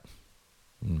 but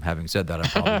having said that, I'm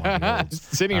probably one of the olds.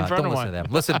 Sitting in front of one.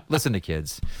 Listen to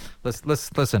kids.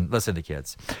 Listen to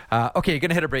kids. Okay, going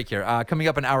to hit a break here. Coming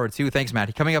up in hour 2, thanks,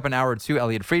 Matty. Coming up in hour 2,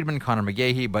 Elliot Friedman, Connor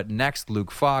McGahey, but next,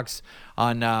 Luke Fox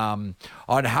on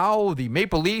how the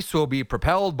Maple Leafs will be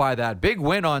propelled by that big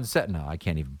win on set. No, I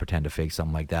can't even pretend to fake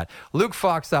something like that. Luke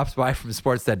Fox stops by from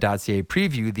Sportsnet.ca.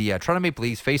 Preview the Toronto Maple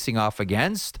Leafs facing off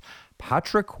against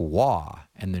Patrick Waugh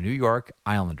and the New York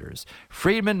Islanders.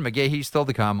 Friedman, McGahey still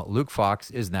to come. Luke Fox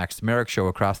is next. Merrick Show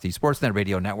across the Sportsnet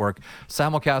Radio Network.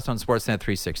 Simulcast on Sportsnet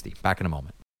 360. Back in a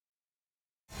moment.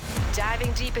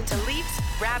 Diving deep into Leafs,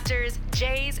 Raptors,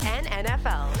 Jays, and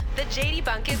NFL. The JD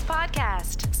Bunkis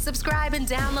Podcast. Subscribe and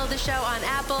download the show on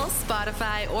Apple,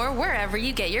 Spotify, or wherever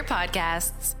you get your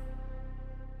podcasts.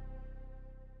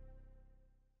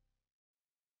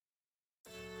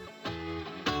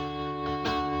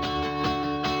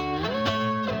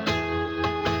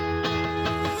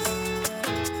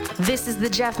 This is the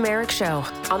Jeff Merrick Show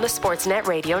on the Sportsnet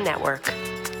Radio Network.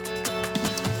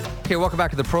 Okay, welcome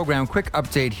back to the program. Quick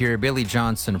update here. Bailey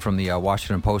Johnson from the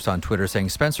Washington Post on Twitter saying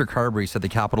Spencer Carberry said the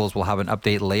Capitals will have an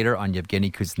update later on Yevgeny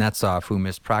Kuznetsov, who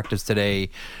missed practice today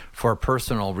for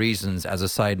personal reasons. As a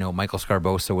side note, Michael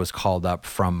Scarbosa was called up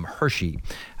from Hershey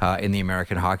in the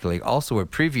American Hockey League. Also, a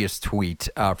previous tweet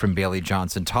from Bailey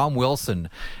Johnson. Tom Wilson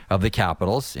of the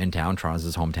Capitals, in town, Toronto's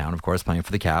his hometown, of course, playing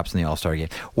for the Caps in the All-Star game,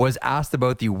 was asked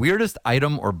about the weirdest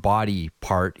item or body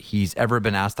part he's ever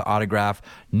been asked to autograph.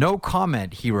 No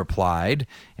comment, he replied,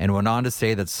 and went on to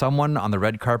say that someone on the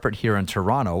red carpet here in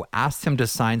Toronto asked him to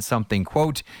sign something,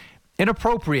 quote,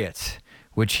 inappropriate,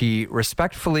 which he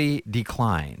respectfully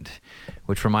declined,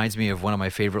 which reminds me of one of my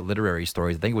favorite literary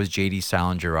stories. I think it was J.D.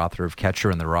 Salinger, author of Catcher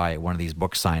in the Rye, one of these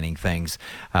book signing things.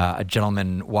 A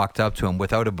gentleman walked up to him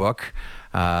without a book,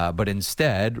 but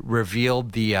instead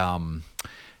revealed the,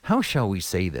 how shall we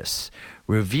say this?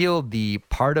 Revealed the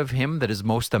part of him that is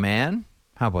most a man.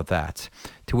 How about that?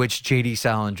 To which J.D.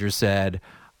 Salinger said,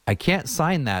 I can't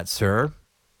sign that, sir,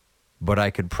 but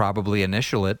I could probably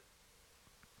initial it.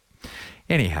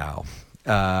 Anyhow,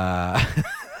 I've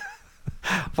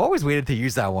always waited to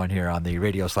use that one here on the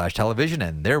radio/television,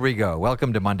 and there we go.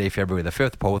 Welcome to Monday, February the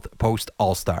 5th, post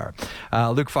All-Star.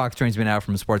 Luke Fox joins me now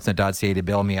from Sportsnet.ca to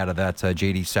bail me out of that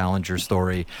J.D. Salinger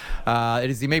story. It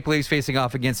is the Maple Leafs facing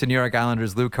off against the New York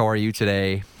Islanders. Luke, how are you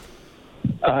today?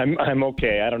 I'm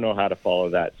okay. I don't know how to follow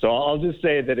that, so I'll just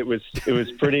say that it was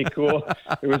pretty cool.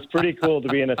 It was pretty cool to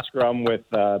be in a scrum with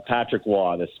Patrick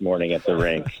Waugh this morning at the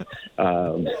rink.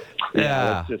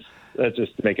 Let's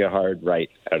just make a hard right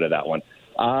out of that one.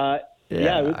 I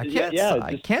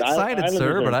can't sign it,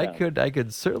 sir, but I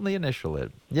could certainly initial it.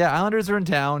 Yeah, Islanders are in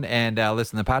town, and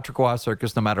listen, the Patrick Waugh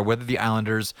circus, no matter whether the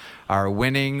Islanders are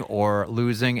winning or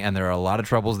losing, and there are a lot of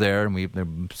troubles there, and we've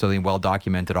certainly well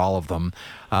documented all of them.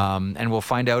 And we'll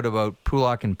find out about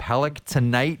Pulock and Pelech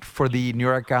tonight for the New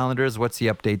York Islanders. What's the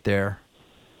update there?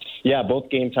 Yeah, both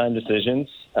game time decisions.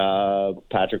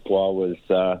 Patrick Waugh was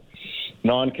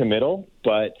non-committal,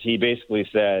 but he basically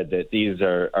said that these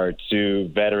are two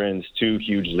veterans, two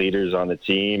huge leaders on the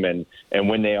team, and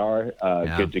when they are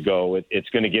good to go, it's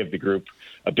going to give the group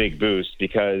a big boost,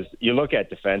 because you look at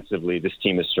defensively, this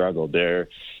team has struggled. They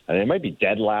might be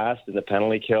dead last in the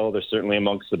penalty kill. They're certainly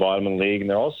amongst the bottom of the league, and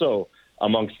they're also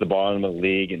amongst the bottom of the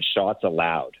league in shots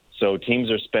allowed. So teams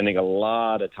are spending a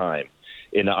lot of time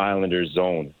in the Islanders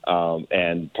zone.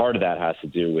 And part of that has to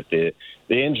do with the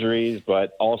injuries,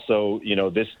 but also,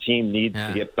 this team needs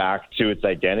to get back to its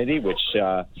identity, which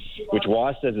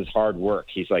Waugh says is hard work.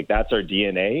 He's like, that's our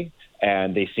DNA,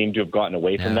 and they seem to have gotten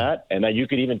away from that. And you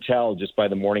could even tell just by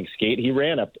the morning skate. He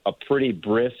ran a pretty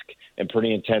brisk and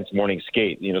pretty intense morning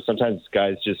skate. Sometimes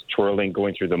guys just twirling,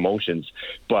 going through the motions,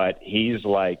 but he's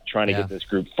like trying to get this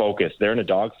group focused. They're in a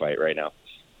dogfight right now.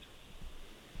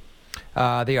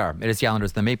 They are. It is the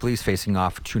Islanders, the Maple Leafs facing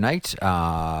off tonight.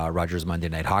 Rogers Monday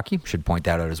Night Hockey, should point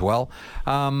that out as well.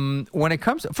 When it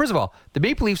comes, first of all, the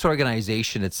Maple Leafs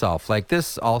organization itself, like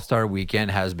this All-Star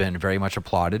weekend has been very much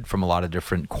applauded from a lot of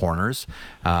different corners.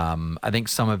 I think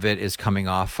some of it is coming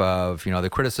off of, the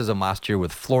criticism last year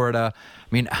with Florida.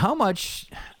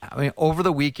 Over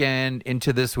the weekend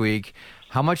into this week,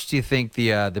 how much do you think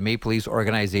the Maple Leafs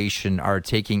organization are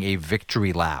taking a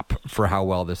victory lap for how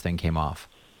well this thing came off?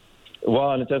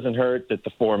 Well, and it doesn't hurt that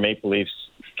the 4 Maple Leafs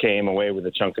came away with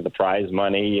a chunk of the prize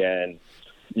money and,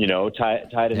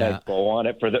 tied a nice bow on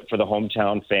it for the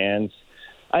hometown fans.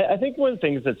 I think one of the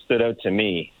things that stood out to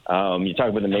me, you talk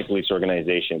about the Maple Leafs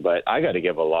organization, but I got to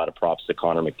give a lot of props to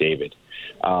Connor McDavid.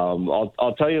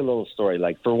 I'll tell you a little story.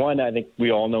 Like, for one, I think we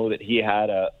all know that he had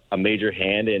a major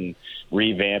hand in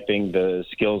revamping the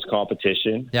skills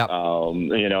competition. Yep.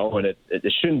 And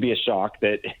it shouldn't be a shock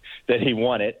that he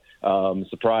won it.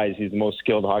 Surprise, he's the most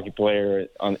skilled hockey player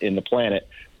in the planet.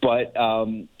 But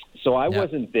so I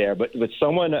wasn't there, but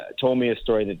someone told me a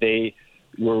story that they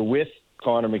were with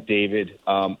Connor McDavid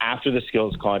after the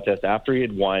skills contest, after he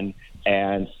had won,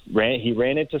 and he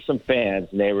ran into some fans,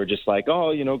 and they were just like,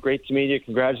 "Oh, great to meet you,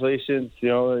 congratulations,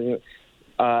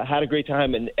 had a great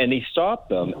time," and he stopped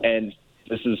them, and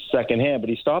this is secondhand, but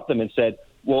he stopped them and said,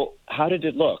 "Well, how did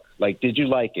it look? Like, did you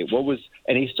like it? What was?"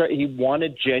 And he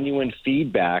wanted genuine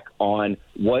feedback on,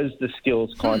 was the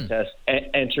skills contest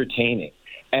entertaining?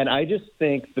 And I just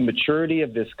think the maturity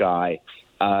of this guy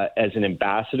as an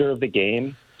ambassador of the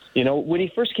game. When he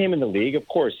first came in the league, of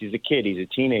course, he's a kid, he's a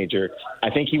teenager. I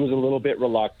think he was a little bit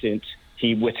reluctant.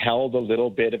 He withheld a little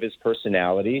bit of his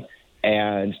personality,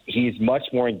 and he's much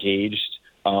more engaged,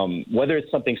 whether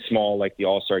it's something small like the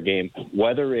All-Star game,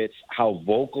 whether it's how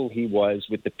vocal he was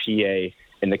with the PA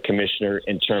and the commissioner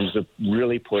in terms of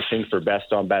really pushing for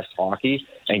best-on-best hockey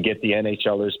and get the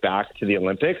NHLers back to the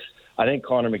Olympics. I think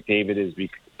Connor McDavid is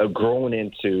grown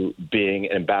into being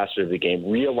an ambassador of the game,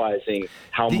 realizing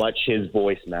how much his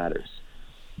voice matters.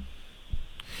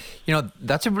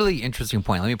 That's a really interesting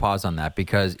point. Let me pause on that,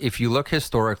 because if you look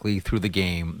historically through the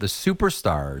game, the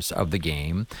superstars of the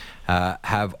game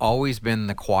have always been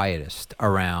the quietest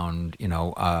around,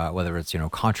 whether it's,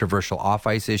 controversial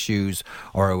off-ice issues,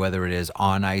 or whether it is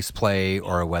on-ice play,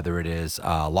 or whether it is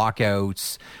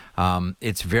lockouts.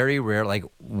 It's very rare. Like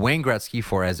Wayne Gretzky,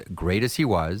 for as great as he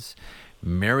was,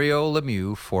 Mario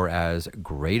Lemieux, for as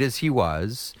great as he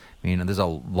was, there's a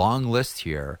long list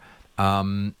here,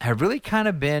 have really kind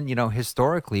of been,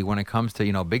 historically, when it comes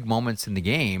to, big moments in the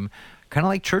game, kind of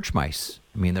like church mice.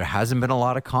 There hasn't been a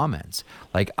lot of comments.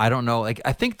 Like, I don't know, I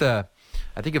think of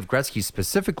Gretzky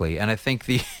specifically, and I think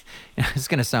it's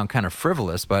going to sound kind of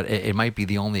frivolous, but it might be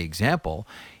the only example.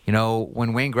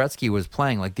 When Wayne Gretzky was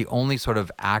playing, like, the only sort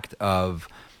of act of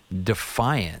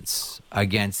defiance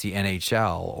against the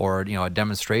NHL, or a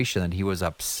demonstration that he was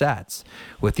upset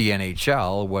with the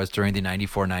NHL, was during the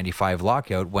 94-95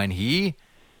 lockout, when he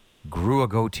grew a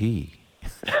goatee.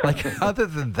 Like, other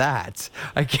than that,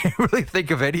 I can't really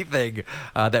think of anything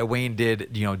that Wayne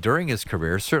did, during his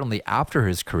career. Certainly after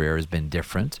his career has been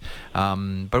different.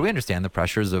 But we understand the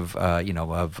pressures of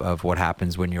what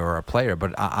happens when you're a player.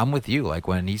 But I'm with you. Like,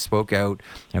 when he spoke out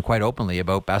quite openly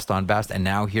about best on best, and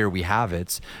now here we have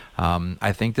it.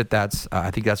 I think that's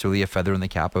really a feather in the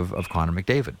cap of Connor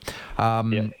McDavid.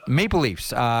 Maple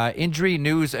Leafs, injury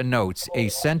news and notes, a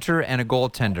center and a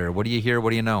goaltender. What do you hear? What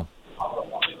do you know?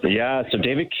 Yeah, so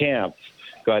David Kampf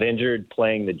got injured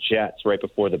playing the Jets right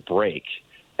before the break.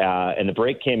 And the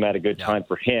break came at a good time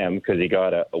for him because he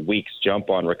got a week's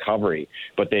jump on recovery.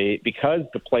 But because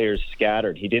the players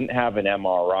scattered, he didn't have an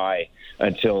MRI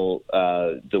until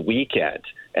the weekend.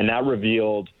 And that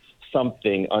revealed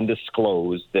something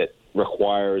undisclosed that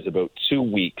requires about 2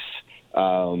 weeks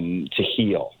to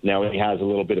heal. Now, he has a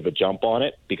little bit of a jump on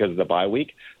it because of the bye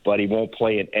week, but he won't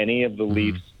play in any of the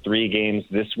Leafs' 3 games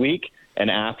this week. And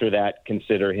after that,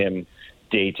 consider him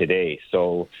day-to-day.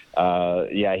 So, he's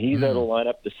out of the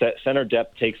lineup. The center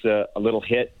depth takes a little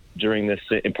hit during this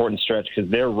important stretch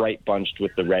because they're right bunched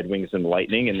with the Red Wings and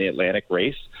Lightning in the Atlantic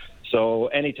race. So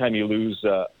anytime you lose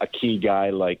a key guy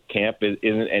like Camp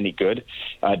isn't any good.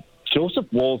 Joseph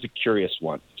Woll's a curious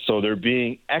one. So they're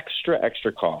being extra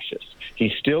cautious.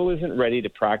 He still isn't ready to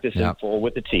practice in full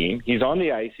with the team. He's on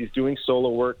the ice. He's doing solo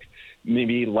work,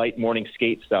 maybe light morning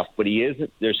skate stuff, but he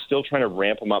isn't. They're still trying to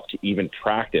ramp him up to even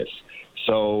practice.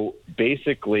 So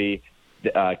basically,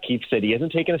 Keith said he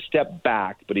hasn't taken a step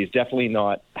back, but he's definitely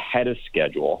not ahead of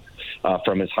schedule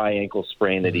from his high ankle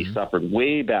sprain that he suffered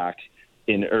way back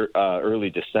in early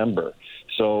December.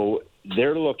 So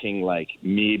they're looking like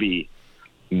maybe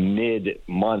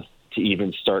mid-month to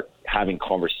even start having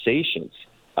conversations.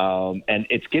 And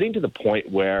it's getting to the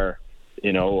point where,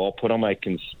 I'll put on my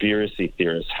conspiracy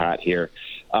theorist hat here.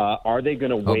 Are they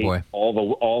going to wait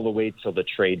all the way till the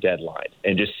trade deadline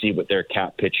and just see what their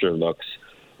cap picture looks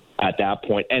at that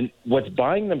point? And what's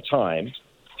buying them time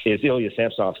is Ilya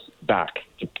Samsonov's back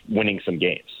to winning some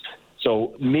games.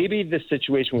 So maybe the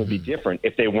situation would be different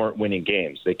if they weren't winning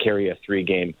games. They carry a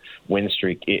 3-game win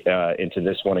streak into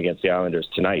this one against the Islanders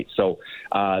tonight. So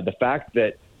the fact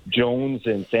that Jones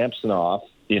and Samsonov,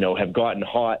 have gotten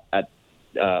hot at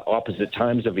opposite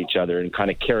times of each other and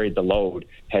kind of carried the load,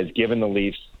 has given the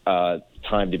Leafs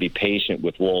time to be patient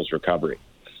with Woll's recovery.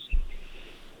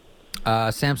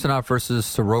 Samsonov versus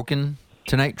Sorokin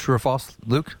tonight, true or false,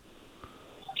 Luke?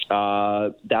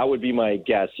 That would be my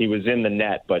guess. He was in the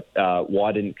net, but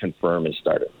Waugh didn't confirm his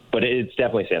starter. But it's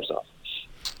definitely Samsonov.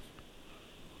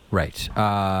 Right.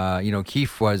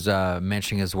 Keefe was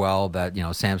mentioning as well that,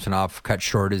 Samsonov cut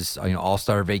short his,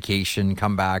 all-star vacation,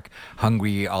 come back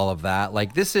hungry, all of that.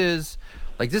 This is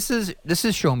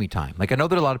show me time. I know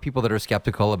there are a lot of people that are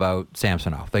skeptical about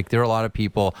Samsonov. There are a lot of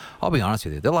people, I'll be honest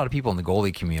with you, there are a lot of people in the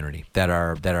goalie community that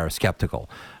are skeptical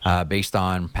based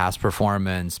on past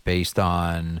performance, based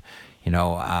on,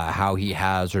 how he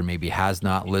has or maybe has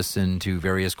not listened to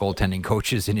various goaltending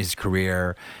coaches in his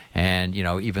career. And,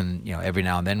 even, every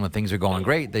now and then when things are going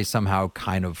great, they somehow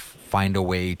kind of find a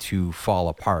way to fall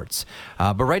apart.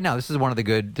 But right now, this is one of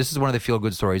the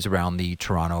feel-good stories around the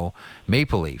Toronto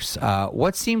Maple Leafs.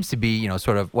 What seems to be,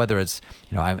 sort of, whether it's,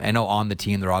 I know on the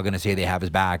team, they're all going to say they have his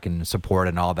back and support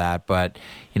and all that. But,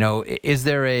 is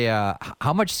there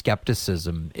how much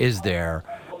skepticism is there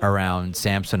around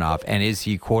Samsonov, and is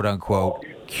he quote unquote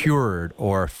cured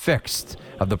or fixed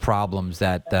of the problems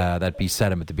that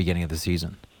beset him at the beginning of the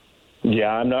season? Yeah,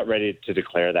 I'm not ready to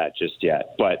declare that just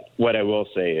yet. But what I will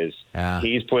say is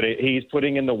he's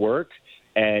putting in the work,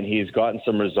 and he's gotten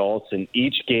some results, and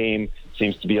each game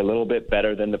seems to be a little bit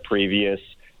better than the previous,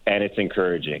 and it's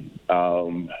encouraging.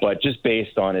 But just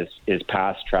based on his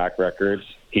past track records,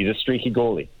 he's a streaky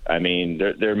goalie. I mean,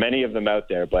 there are many of them out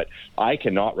there, but I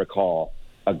cannot recall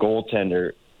a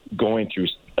goaltender going through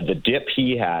the dip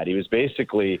he had. He was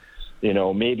basically,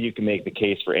 maybe you can make the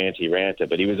case for Antti Ranta,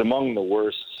 but he was among the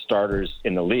worst starters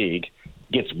in the league,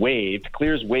 gets waived,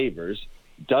 clears waivers,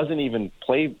 doesn't even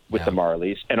play with the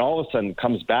Marlies, and all of a sudden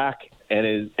comes back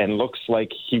and looks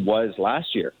like he was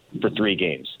last year for 3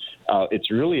 games.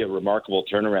 It's really a remarkable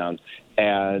turnaround.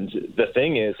 And the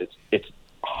thing is, it's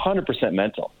 100%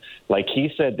 mental.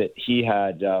 He said that he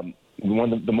had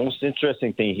one of the most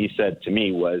interesting thing he said to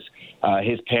me was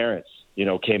his parents,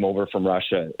 came over from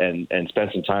Russia and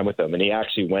spent some time with them. And he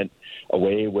actually went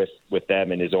away with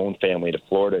them and his own family to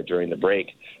Florida during the break.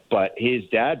 But his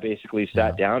dad basically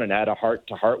sat down and had a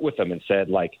heart-to-heart with him and said,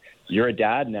 you're a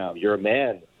dad now. You're a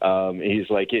man. He's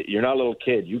like, you're not a little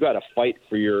kid. You got to fight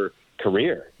for your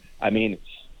career. I mean,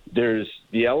 there's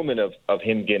the element of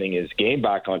him getting his game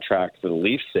back on track for the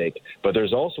Leafs' sake, but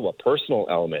there's also a personal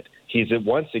element. He's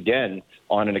once again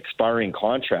on an expiring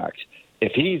contract.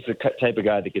 If he's the type of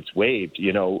guy that gets waived,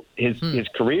 his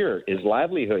career, his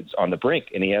livelihood's on the brink,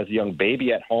 and he has a young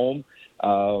baby at home.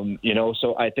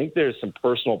 So I think there's some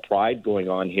personal pride going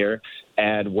on here.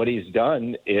 And what he's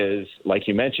done is, like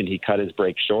you mentioned, he cut his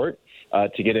break short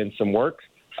to get in some work.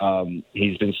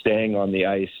 He's been staying on the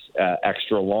ice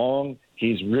extra long.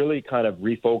 He's really kind of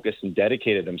refocused and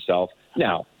dedicated himself.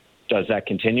 Now, does that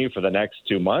continue for the next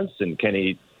 2 months? And can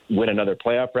he win another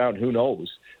playoff round? Who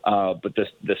knows? But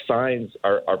the signs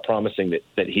are promising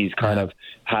that he's kind of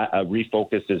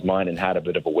refocused his mind and had a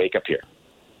bit of a wake-up here.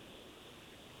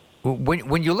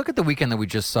 When you look at the weekend that we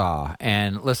just saw,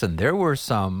 and listen, there were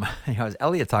some, as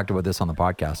Elliot talked about this on the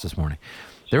podcast this morning,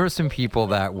 there were some people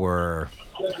that were,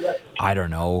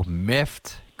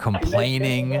 miffed,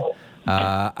 complaining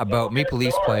about Maple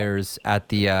Leafs players at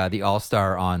the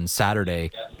All-Star on Saturday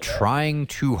trying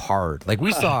too hard.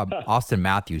 We saw Austin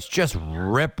Matthews just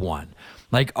rip one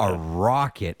like a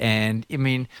rocket. And I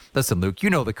mean, listen, Luke, you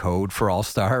know the code for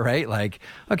All-Star, right?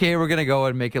 Okay, we're going to go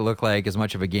and make it look like as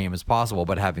much of a game as possible.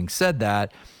 But having said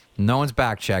that, no one's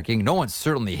back checking, no one's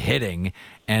certainly hitting,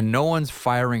 and no one's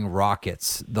firing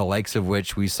rockets, the likes of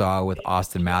which we saw with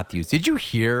Austin Matthews. Did you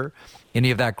hear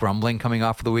any of that grumbling coming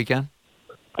off of the weekend?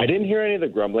 I didn't hear any of the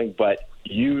grumbling, but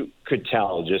you could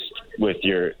tell just with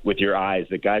your eyes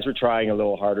that guys were trying a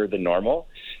little harder than normal.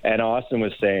 And Austin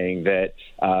was saying that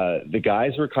the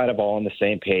guys were kind of all on the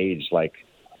same page.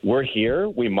 We're here,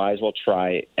 we might as well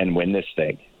try and win this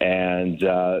thing. And,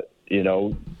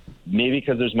 maybe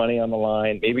because there's money on the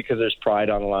line, maybe because there's pride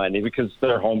on the line, maybe because it's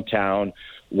their hometown,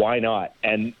 why not?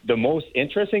 And the most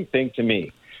interesting thing to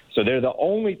me, so they're the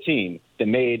only team that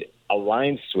made a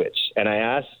line switch. And I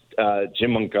asked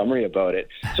Jim Montgomery about it.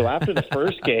 So after the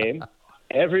first game,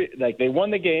 they won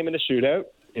the game in a shootout,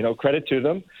 credit to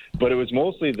them, but it was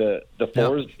mostly the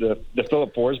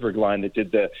Philip Forsberg line that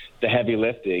did the heavy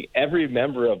lifting. Every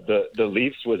member of the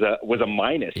Leafs was a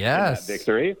minus in that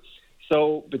victory.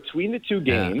 So between the two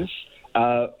games,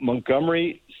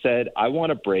 Montgomery said, I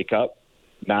want to break up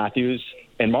Matthews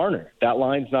and Marner. That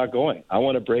line's not going. I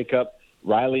want to break up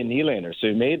Riley and Nylander. So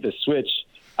he made the switch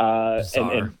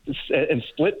and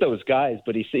split those guys.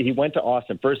 But he went to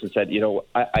Austin first and said,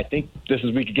 I think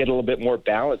we could get a little bit more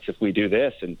balance if we do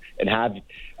this and have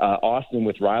Austin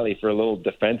with Riley for a little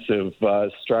defensive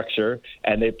structure,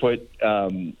 and they put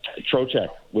Trocheck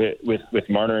with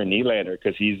Marner and Nylander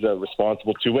because he's a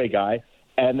responsible two-way guy.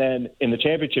 And then in the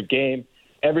championship game,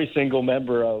 every single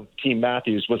member of Team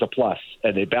Matthews was a plus,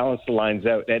 and they balanced the lines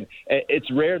out. And it's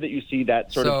rare that you see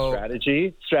that sort of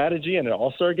strategy in an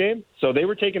all-star game. So they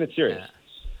were taking it serious. Yeah.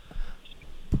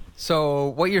 So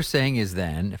what you're saying is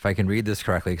then, if I can read this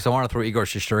correctly, because I want to throw Igor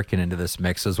Shesterkin into this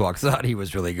mix as well, because I thought he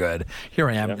was really good. Here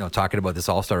I am, talking about this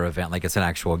all-star event like it's an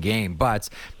actual game. But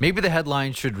maybe the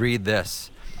headline should read this: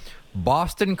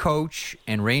 Boston coach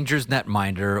and Rangers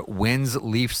netminder wins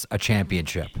Leafs a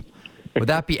championship. Would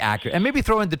that be accurate? And maybe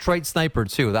throw in Detroit Sniper,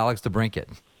 too, with Alex DeBrincat.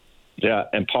 Yeah,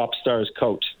 and Pop Star's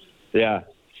coach. Yeah.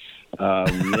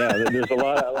 There's a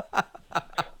lot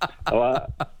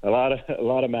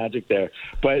of magic there.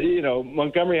 But,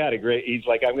 Montgomery had he's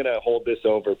like, I'm going to hold this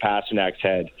over Pasternak's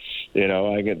head. There's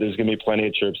going to be plenty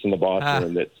of chirps in the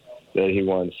Boston room that he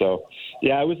won. So,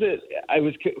 yeah, I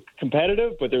was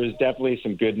competitive, but there was definitely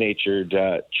some good-natured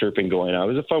chirping going on.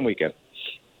 It was a fun weekend.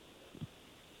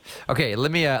 Okay,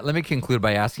 let me conclude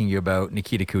by asking you about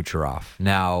Nikita Kucherov.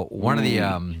 Now, one of the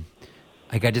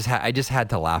I just had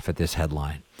to laugh at this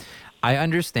headline. I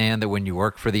understand that when you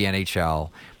work for the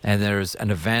NHL and there's an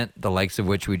event the likes of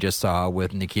which we just saw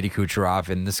with Nikita Kucherov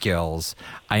and the skills,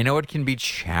 I know it can be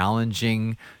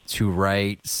challenging to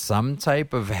write some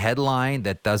type of headline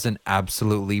that doesn't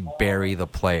absolutely bury the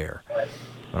player.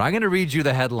 But I'm going to read you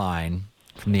the headline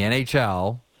from the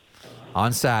NHL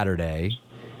on Saturday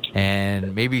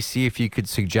and maybe see if you could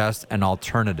suggest an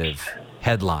alternative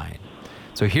headline.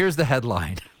 So here's the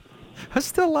headline. I'm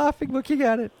still laughing looking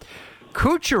at it.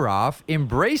 Kucherov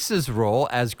embraces role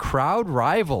as crowd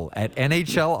rival at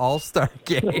NHL All-Star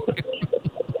Game.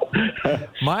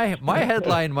 My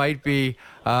headline might be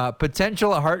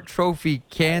potential Hart Trophy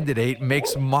candidate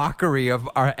makes mockery of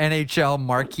our NHL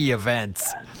marquee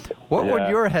events. What would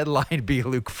your headline be,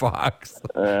 Luke Fox?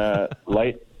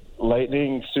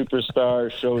 Lightning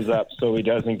superstar shows up so he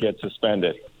doesn't get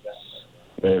suspended.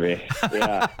 Maybe.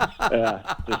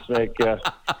 Yeah.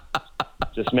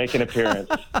 Just make an appearance.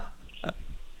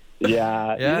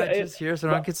 Yeah. Just here so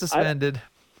I don't get suspended.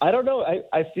 I don't know.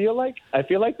 I feel like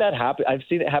that happen. I've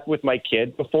seen it happen with my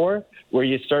kid before, where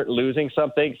you start losing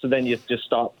something, so then you just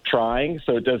stop trying,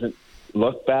 so it doesn't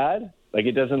look bad. Like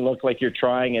it doesn't look like you're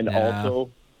trying and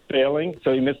also failing.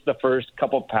 So he missed the first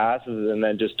couple passes and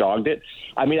then just dogged it.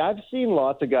 I mean, I've seen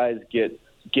lots of guys get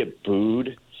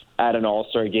booed at an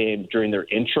All-Star game during their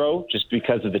intro just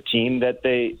because of the team that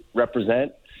they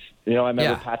represent. I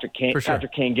remember Patrick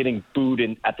Kane getting booed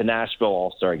at the Nashville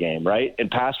All-Star game, right? And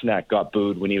Pasternak got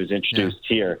booed when he was introduced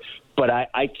here. But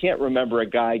I can't remember a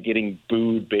guy getting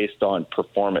booed based on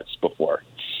performance before.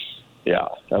 Yeah,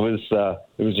 it was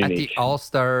unique. At the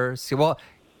All-Star, well,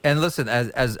 and listen,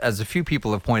 as a few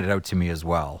people have pointed out to me as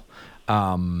well,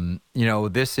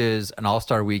 this is an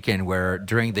All-Star weekend where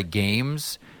during the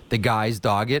games, the guys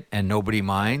dog it and nobody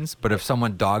minds. But if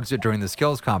someone dogs it during the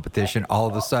skills competition, all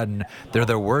of a sudden they're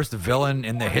the worst villain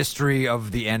in the history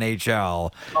of the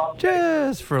NHL.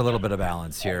 Just for a little bit of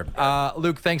balance here.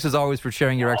 Luke, thanks as always for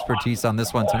sharing your expertise on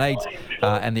this one tonight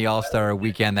and the All-Star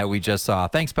weekend that we just saw.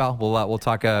 Thanks, pal. We'll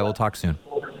talk soon.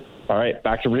 All right,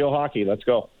 back to real hockey. Let's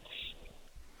go.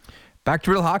 Back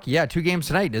to real hockey. Yeah, 2 games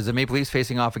tonight. Is the Maple Leafs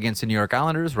facing off against the New York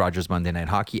Islanders, Rogers Monday Night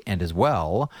Hockey, and as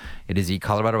well, it is the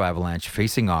Colorado Avalanche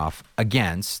facing off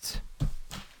against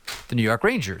the New York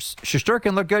Rangers.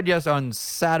 Shesterkin looked good, yes, on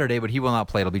Saturday, but he will not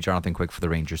play. It'll be Jonathan Quick for the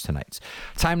Rangers tonight.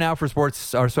 Time now for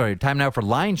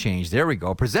line change. There we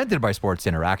go. Presented by Sports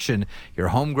Interaction, your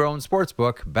homegrown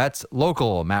sportsbook. Bets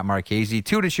local. Matt Marchese,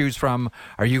 2 to choose from.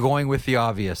 Are you going with the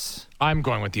obvious? I'm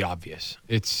going with the obvious.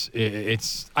 It's.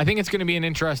 I think it's going to be an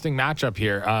interesting matchup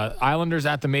here. Islanders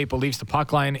at the Maple Leafs. The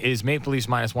puck line is Maple Leafs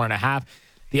 -1.5.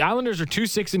 The Islanders are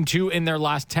 2-6-2 in their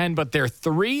last 10, but they're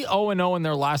 3-0-0 in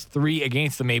their last 3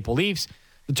 against the Maple Leafs.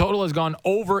 The total has gone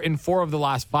over in 4 of the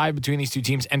last 5 between these two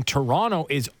teams, and Toronto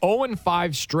is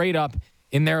 0-5 straight up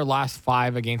in their last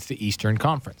 5 against the Eastern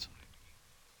Conference.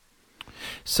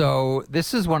 So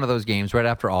this is one of those games right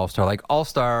after All-Star. Like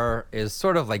All-Star is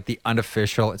sort of like the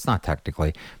unofficial. It's not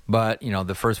technically, but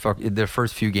the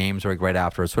first few games are like right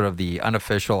after. It's sort of the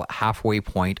unofficial halfway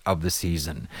point of the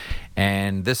season.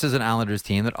 And this is an Islanders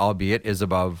team that, albeit, is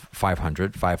above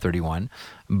 500, 531,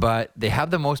 but they have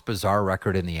the most bizarre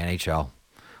record in the NHL.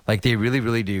 Like they really,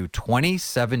 really do.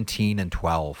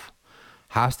 20-17-12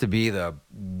 has to be the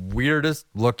weirdest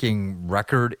looking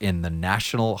record in the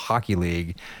National Hockey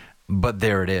League. but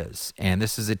there it is. And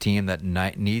this is a team that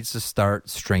needs to start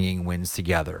stringing wins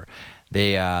together.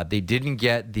 They didn't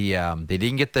get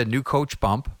the new coach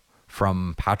bump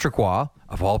from Patrick Roy,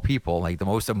 of all people, like the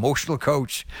most emotional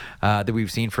coach that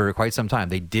we've seen for quite some time.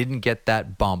 They didn't get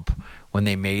that bump when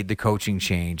they made the coaching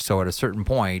change. So at a certain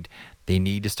point, they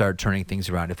need to start turning things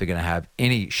around if they're going to have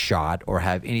any shot or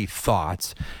have any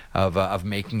thoughts of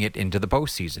making it into the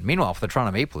postseason. Meanwhile, for the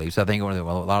Toronto Maple Leafs, I think a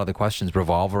lot of the questions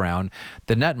revolve around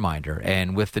the netminder.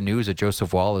 And with the news that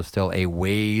Joseph Woll is still a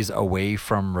ways away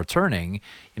from returning,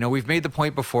 we've made the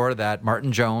point before that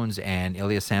Martin Jones and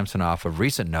Ilya Samsonov, of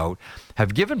recent note,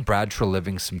 have given Brad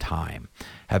Treliving some time.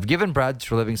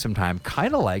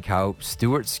 Kind of like how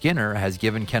Stuart Skinner has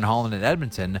given Ken Holland in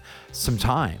Edmonton some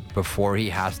time before he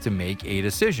has to make a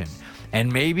decision.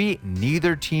 And maybe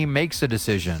neither team makes a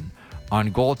decision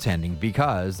on goaltending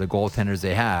because the goaltenders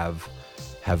they have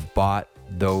bought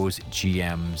those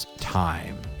GMs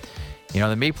time.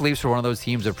 The Maple Leafs were one of those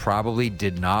teams that probably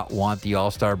did not want the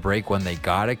All-Star break when they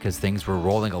got it because things were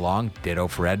rolling along. Ditto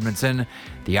for Edmonton.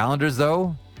 The Islanders,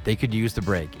 though, they could use the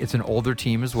break. It's an older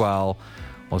team as well.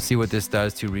 We'll see what this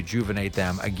does to rejuvenate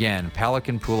them. Again,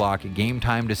 Pelican Pulak, game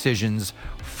time decisions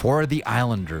for the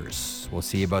Islanders. We'll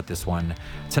see about this one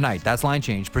tonight. That's Line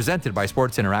Change, presented by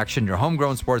Sports Interaction, your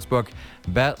homegrown sportsbook.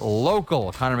 Bet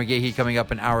local. Connor McGahey coming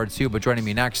up in hour 2, but joining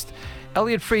me next,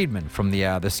 Elliot Friedman from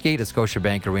the skate at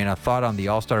Scotiabank Arena. Thought on the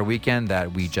All-Star weekend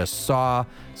that we just saw,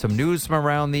 some news from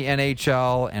around the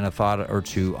NHL, and a thought or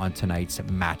two on tonight's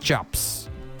matchups.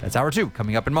 That's hour 2,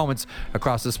 coming up in moments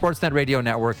across the Sportsnet Radio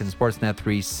Network and Sportsnet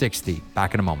 360.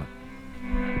 Back in a moment.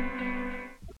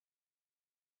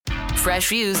 Fresh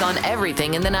views on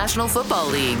everything in the National Football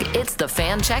League. It's the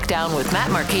Fan Checkdown with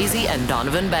Matt Marchese and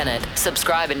Donovan Bennett.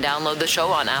 Subscribe and download the show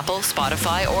on Apple,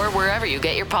 Spotify, or wherever you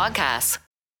get your podcasts.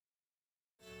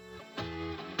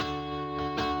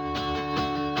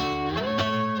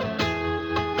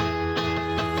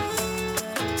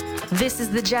 This is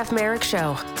the Jeff Merrick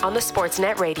Show on the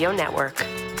Sportsnet Radio Network.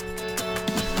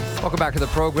 Welcome back to the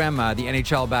program. The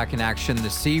NHL back in action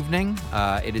this evening.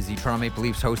 It is the Toronto Maple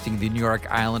Leafs hosting the New York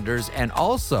Islanders, and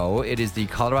also it is the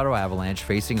Colorado Avalanche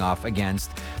facing off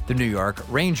against the New York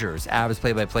Rangers. Avs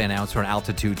play-by-play announcer on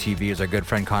Altitude TV is our good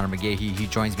friend Connor McGahey. He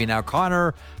joins me now.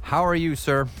 Connor, how are you,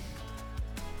 sir?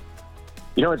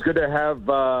 It's good to have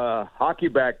hockey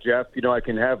back, Jeff. I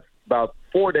can have about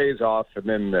 4 days off, and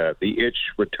then the itch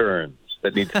returns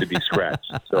that needs to be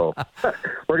scratched. So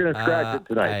we're going to scratch it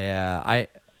tonight.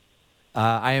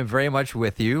 I am very much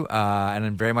with you, and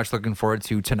I'm very much looking forward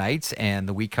to tonight and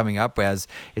the week coming up, as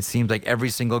it seems like every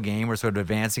single game we're sort of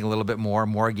advancing a little bit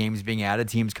more games being added,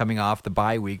 teams coming off the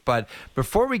bye week. But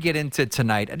before we get into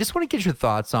tonight, I just want to get your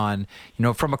thoughts on,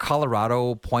 from a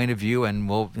Colorado point of view, and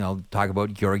we'll talk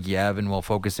about Georgiev, and we'll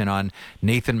focus in on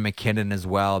Nathan MacKinnon as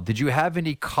well. Did you have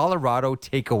any Colorado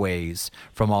takeaways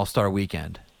from All-Star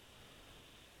Weekend?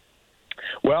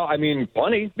 Well,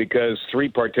 plenty, because 3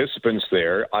 participants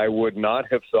there. I would not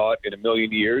have thought in a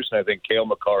million years, and I think Cale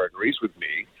Makar agrees with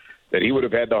me, that he would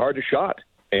have had the hardest shot.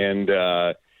 And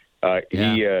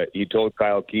he told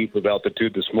Kyle Keefe of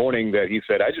Altitude this morning that he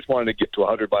said, I just wanted to get to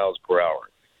 100 miles per hour.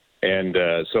 And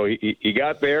so he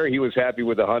got there. He was happy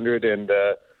with 100, and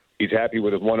he's happy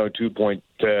with a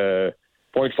 102.56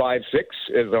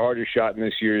 as the hardest shot in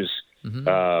this year's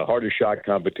hardest shot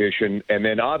competition. And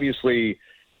then obviously,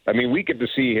 we get to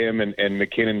see him and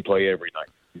MacKinnon play every night.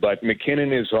 But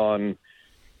MacKinnon is on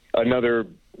another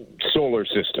solar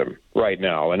system right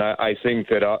now. And I think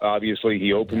that obviously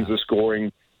he opens the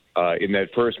scoring in that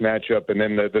first matchup. And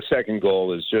then the second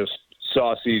goal is just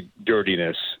saucy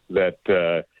dirtiness that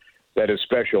is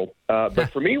special.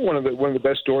 But for me, one of the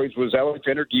best stories was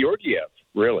Alexander Georgiev,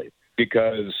 really,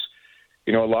 because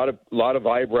a lot of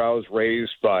eyebrows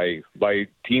raised by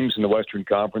teams in the Western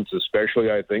Conference,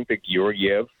 especially. I think that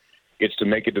Georgiev gets to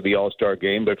make it to the All-Star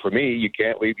game. But for me, you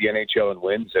can't leave the NHL in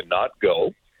wins and not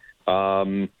go.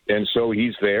 And so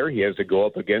he's there. He has to go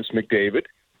up against McDavid,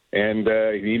 and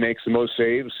he makes the most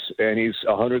saves, and he's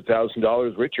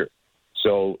 $100,000 richer.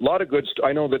 So a lot of good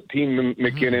I know that Team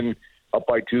MacKinnon up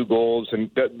by 2 goals,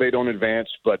 and they don't advance,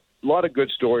 but a lot of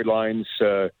good storylines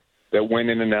that went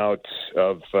in and out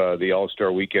of the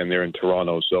All-Star weekend there in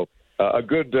Toronto. So a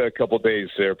good couple days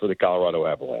there for the Colorado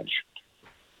Avalanche.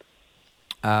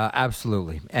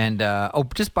 Absolutely. And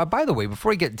just by the way,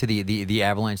 before we get to the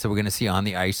Avalanche that we're going to see on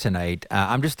the ice tonight,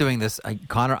 I'm just doing this,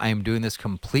 Connor, I am doing this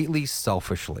completely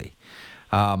selfishly.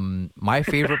 My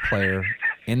favorite player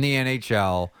in the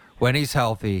NHL when he's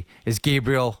healthy is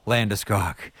Gabriel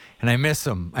Landeskog, and I miss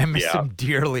him. I miss him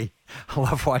dearly. I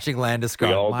love watching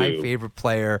Landeskog, my favorite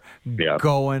player,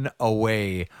 going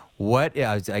away.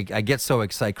 I get so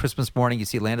excited. Christmas morning, you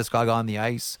see Landeskog on the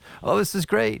ice. Oh, this is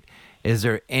great. Is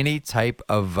there any type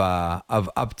of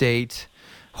update,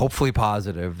 hopefully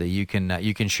positive, that you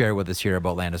can share with us here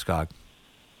about Landeskog?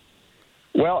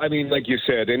 Well, I mean, like you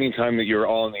said, anytime that you're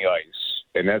on the ice,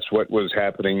 and that's what was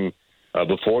happening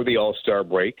before the All-Star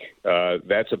break,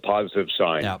 that's a positive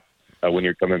sign. Yep. When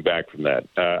you're coming back from that.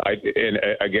 I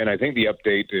think the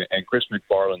update, and Chris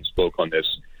McFarland spoke on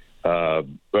this a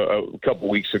couple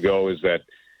weeks ago, is that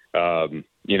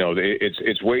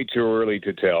it's way too early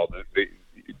to tell.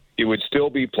 It would still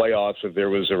be playoffs if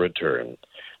there was a return.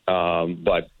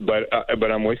 But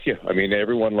I'm with you. I mean,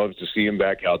 everyone loves to see him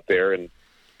back out there,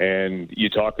 and you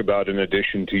talk about an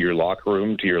addition to your locker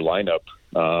room, to your lineup.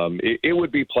 It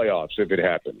would be playoffs if it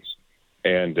happens.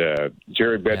 And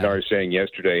Jared Bednar saying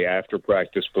yesterday after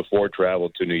practice before travel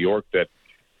to New York that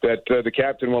the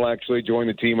captain will actually join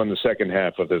the team on the second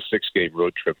half of the 6-game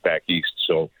road trip back east.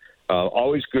 So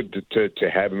always good to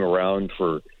have him around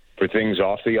for things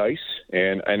off the ice.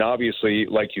 And obviously,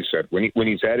 like you said, when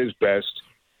he's at his best,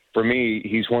 for me,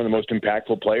 he's one of the most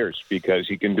impactful players because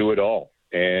he can do it all.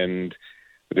 And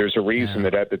there's a reason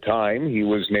that at the time he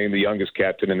was named the youngest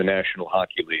captain in the National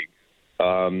Hockey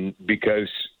League because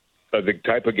of the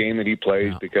type of game that he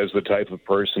plays, because of the type of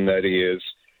person that he is,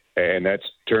 and that's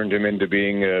turned him into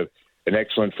being an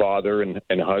excellent father and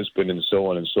husband and so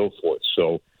on and so forth.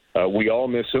 So we all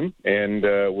miss him, and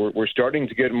we're starting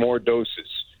to get more doses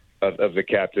of the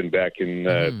captain back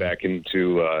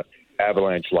into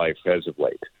Avalanche life as of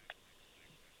late.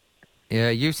 Yeah,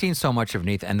 you've seen so much of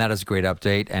Nathan, and that is a great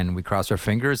update, and we cross our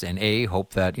fingers, and A,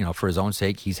 hope that, for his own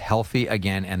sake, he's healthy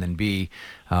again, and then B,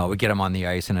 we get him on the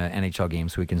ice in an NHL game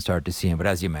so we can start to see him. But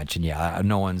as you mentioned,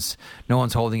 no one's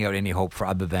holding out any hope for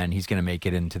other than he's going to make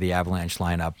it into the Avalanche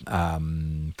lineup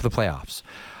for the playoffs.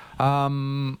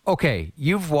 Okay,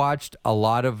 you've watched a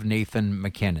lot of Nathan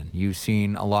MacKinnon. You've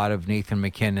seen a lot of Nathan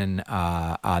MacKinnon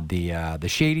on the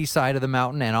shady side of the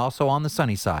mountain and also on the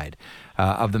sunny side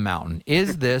of the mountain.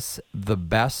 Is this the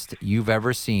best you've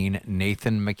ever seen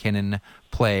Nathan MacKinnon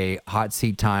play? Hot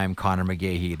seat time, Connor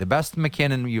McGahey. The best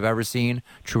MacKinnon you've ever seen,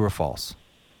 true or false?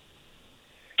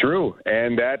 True,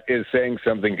 and that is saying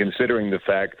something considering the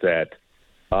fact that,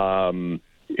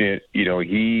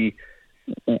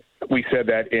 we said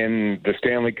that in the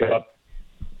Stanley Cup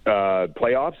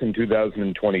playoffs in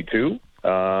 2022,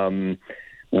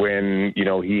 when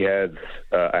he had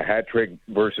a hat trick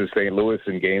versus St. Louis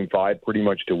in Game 5, pretty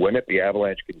much to win it. The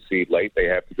Avalanche concede late; they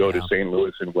have to go to St.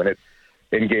 Louis and win it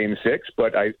in Game 6.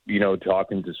 But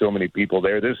talking to so many people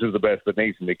there, this is the best that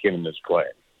Nathan MacKinnon has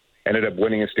played. Ended up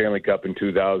winning a Stanley Cup in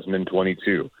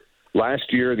 2022.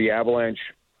 Last year, the Avalanche,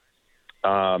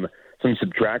 some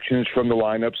subtractions from the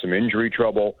lineup, some injury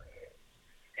trouble.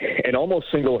 And almost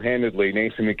single-handedly,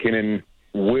 Nathan MacKinnon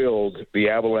willed the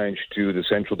Avalanche to the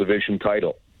Central Division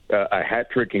title. A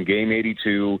hat trick in Game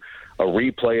 82, a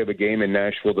replay of a game in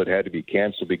Nashville that had to be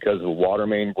canceled because of a water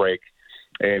main break.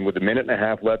 And with a minute and a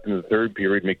half left in the third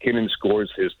period, MacKinnon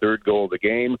scores his third goal of the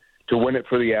game to win it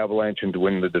for the Avalanche and to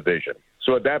win the division.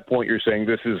 So at that point, you're saying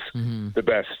this is the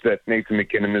best that Nathan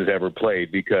MacKinnon has ever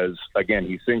played because, again,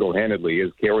 he single-handedly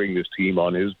is carrying this team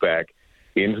on his back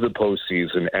into the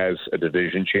postseason as a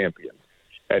division champion.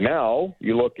 And now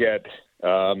you look at,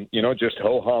 just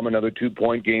ho-hum, another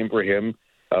 2-point game for him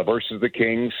versus the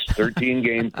Kings,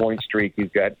 13-game point streak.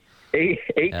 He's got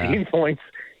 18 points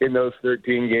in those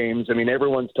 13 games. I mean,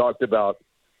 everyone's talked about,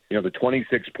 the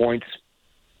 26 points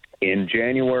in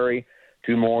January,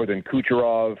 2 more than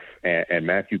Kucherov and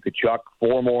Matthew Tkachuk,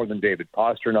 4 more than David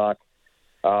Pastrnak.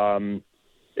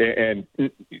 And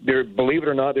there, believe it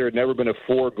or not, there had never been a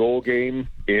 4-goal game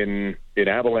in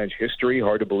Avalanche history.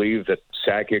 Hard to believe that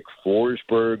Sakic,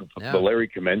 Forsberg, Valeri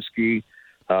Kamensky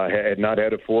had not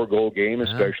had a 4-goal game,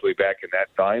 especially back in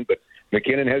that time. But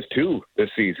MacKinnon has 2 this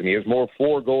season. He has more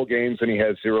 4-goal games than he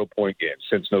has 0-point games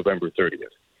since November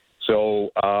 30th.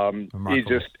 So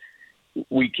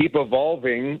we keep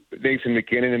evolving Nathan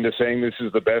MacKinnon into saying this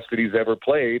is the best that he's ever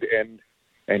played,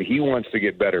 and he wants to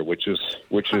get better, which is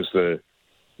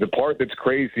the part that's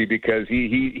crazy because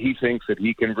he thinks that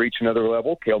he can reach another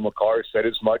level. Cale Makar said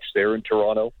as much there in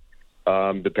Toronto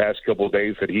the past couple of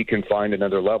days that he can find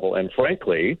another level. And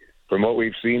frankly, from what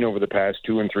we've seen over the past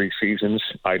 2 and 3 seasons,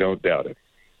 I don't doubt it.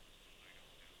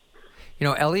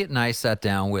 Elliot and I sat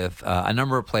down with a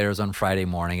number of players on Friday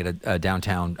morning at a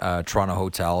downtown Toronto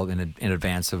hotel in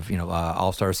advance of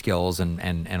All-Star skills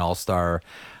and All-Star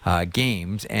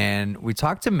games, and we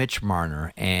talked to Mitch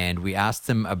Marner and we asked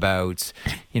him about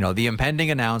the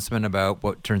impending announcement about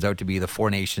what turns out to be the Four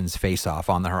Nations face-off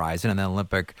on the horizon, and then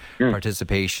Olympic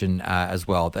participation as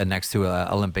well, next to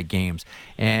Olympic Games.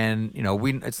 And,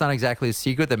 it's not exactly a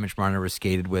secret that Mitch Marner has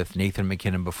skated with Nathan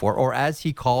MacKinnon before, or as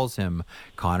he calls him,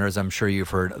 Connor, as I'm sure you've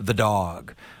heard, the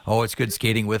dog. Oh, it's good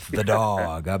skating with the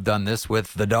dog. I've done this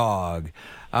with the dog.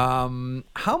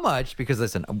 How much, because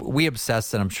listen, we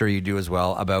obsess, and I'm sure you do as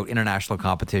well, about international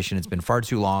competition. It's been far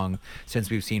too long since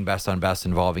we've seen best on best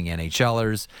involving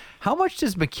NHLers. How much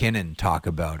does MacKinnon talk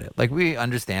about it? Like, we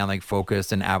understand like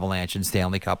Focus and Avalanche and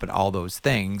Stanley Cup and all those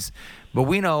things, but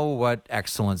we know what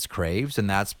excellence craves, and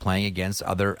that's playing against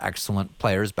other excellent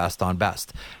players best on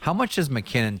best. How much does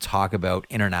MacKinnon talk about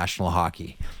international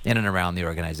hockey in and around the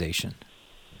organization?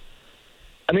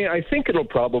 I mean, I think it'll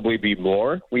probably be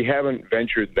more. We haven't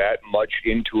ventured that much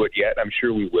into it yet. I'm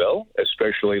sure we will,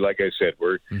 especially, like I said,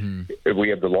 we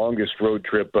have the longest road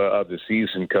trip of the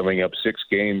season coming up, 6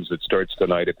 games that starts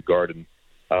tonight at the Garden.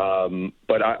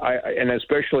 But and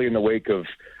especially in the wake of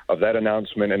that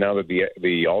announcement, and now that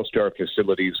the All-Star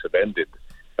facilities have ended,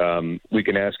 we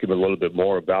can ask him a little bit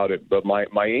more about it. But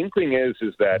my inkling is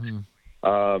that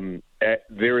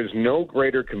there is no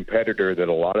greater competitor that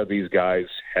a lot of these guys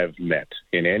have met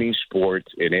in any sport,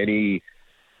 in any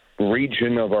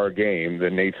region of our game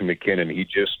than Nathan MacKinnon. He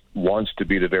just wants to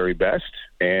be the very best,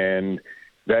 and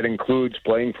that includes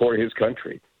playing for his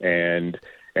country and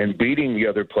beating the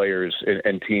other players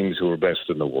and teams who are best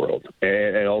in the world,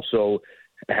 and also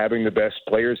having the best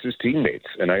players as teammates.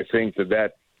 And I think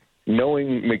that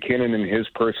knowing MacKinnon and his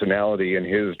personality and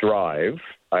his drive,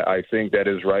 I think that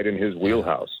is right in his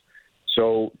wheelhouse.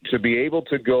 So to be able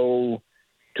to go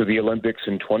to the Olympics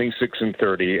in 26 and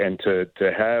 30 and to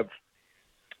have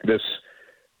this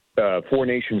Four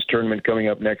Nations tournament coming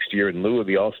up next year in lieu of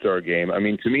the All-Star game, I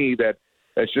mean, to me,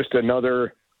 that's just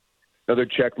another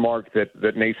check mark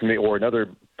that Nathan, or another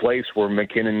place where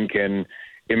MacKinnon can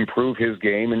improve his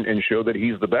game and show that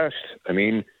he's the best. I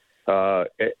mean, Connor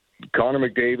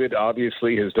McDavid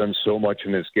obviously has done so much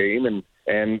in this game,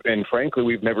 and frankly,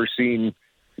 we've never seen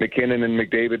MacKinnon and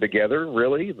McDavid together,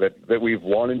 really, that we've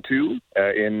wanted to,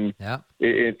 and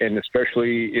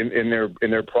especially in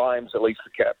their primes, at least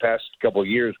the past couple of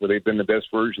years, where they've been the best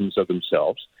versions of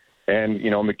themselves. And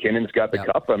MacKinnon's got the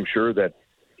cup. I'm sure that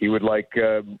he would like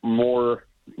more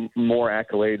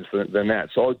accolades than that.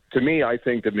 So to me, I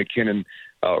think that MacKinnon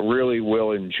really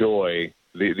will enjoy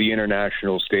the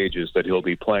international stages that he'll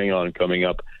be playing on coming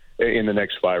up in the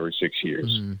next 5 or 6 years.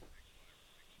 Mm-hmm.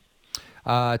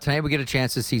 Tonight we get a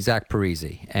chance to see Zach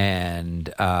Parise,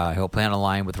 and he'll play on a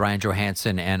line with Ryan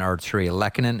Johansson and Artturi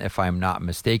Lehkonen, if I'm not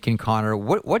mistaken. Connor,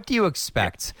 what do you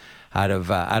expect out of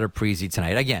Parise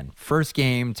tonight? Again, first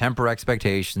game, temper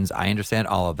expectations. I understand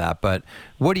all of that, but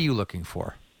what are you looking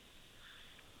for?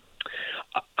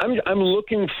 I'm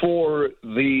looking for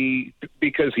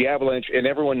because the Avalanche, and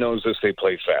everyone knows this, they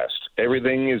play fast.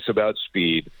 Everything is about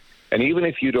speed, and even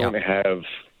if you don't have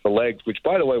the legs, which,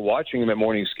 by the way, watching him at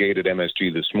morning skate at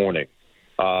MSG this morning,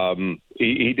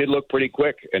 he did look pretty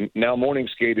quick. And now morning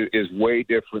skate is way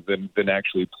different than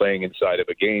actually playing inside of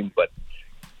a game. But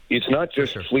it's not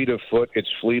just fleet of foot, it's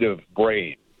fleet of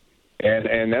brain.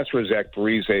 And that's where Zach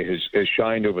Parise has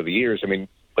shined over the years. I mean,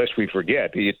 lest we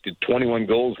forget, he did 21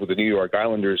 goals with the New York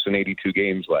Islanders in 82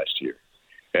 games last year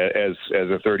as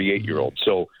a 38-year-old.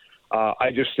 So I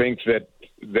just think that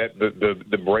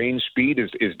the brain speed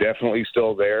is definitely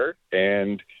still there,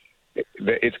 and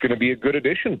it's going to be a good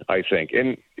addition, I think.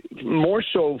 And more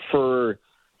so for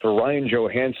Ryan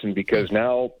Johansson, because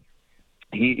now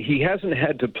he hasn't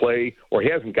had to play, or he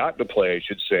hasn't got to play, I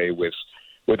should say,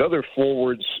 with other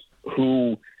forwards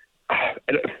who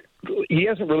he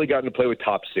hasn't really gotten to play with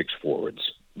top 6 forwards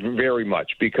very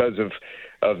much because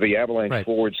of the Avalanche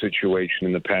forward situation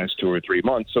in the past 2 or 3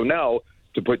 months. So now,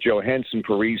 to put Johansson,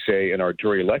 Parise, and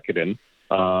Artturi Lehkonen,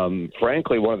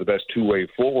 frankly, one of the best two-way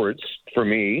forwards for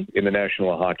me in the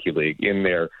National Hockey League in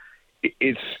there,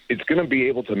 it's going to be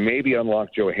able to maybe unlock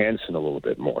Johansson a little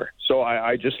bit more. So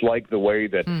I just like the way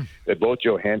that both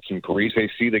Johansson and Parise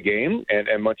see the game,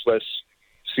 and much less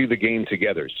see the game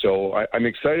together. So I'm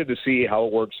excited to see how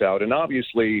it works out. And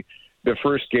obviously, the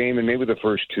first game and maybe the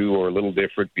first 2 are a little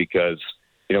different because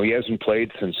he hasn't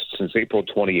played since April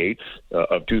 28th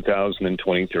of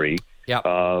 2023. Yeah.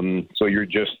 So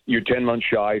you're 10 months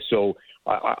shy. So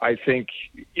I think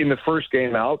in the first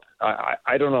game out,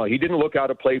 I don't know. He didn't look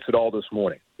out of place at all this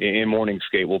morning in morning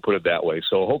skate. We'll put it that way.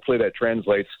 So hopefully that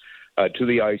translates to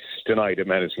the ice tonight at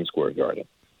Madison Square Garden.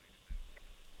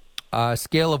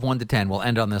 Scale of 1 to 10. We'll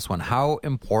end on this one. How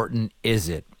important is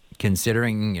it,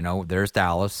 considering there's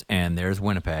Dallas and there's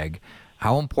Winnipeg?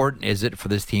 How important is it for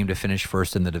this team to finish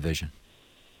first in the division?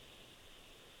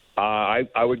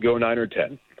 I would go 9 or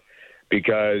 10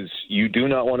 because you do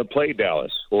not want to play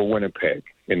Dallas or Winnipeg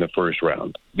in the first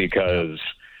round because,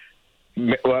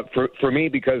 well, for me,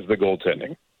 because of the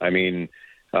goaltending. I mean,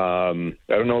 I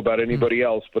don't know about anybody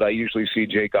else, but I usually see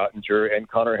Jake Ottinger and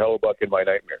Connor Hellebuck in my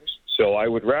nightmares. So I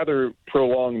would rather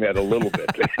prolong that a little bit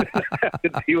have to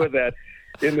deal with that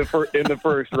in the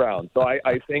first round. So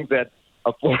I think that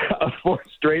a fourth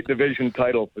straight division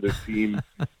title for this team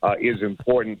is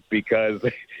important because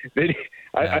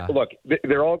look,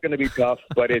 they're all going to be tough,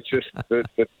 but it's just the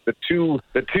two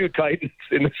Titans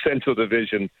in the Central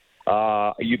Division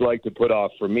you'd like to put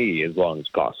off for me as long as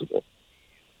possible.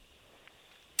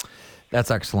 That's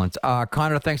excellent.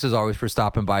 Connor, thanks as always for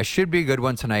stopping by. Should be a good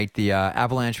one tonight. The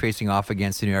Avalanche facing off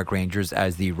against the New York Rangers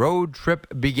as the road trip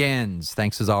begins.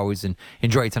 Thanks as always, and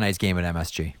enjoy tonight's game at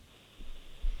MSG.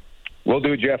 Will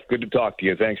do, Jeff. Good to talk to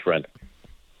you. Thanks, friend.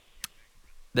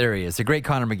 There he is, the great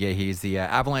Connor McGahey. He's the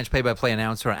Avalanche play-by-play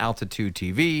announcer on Altitude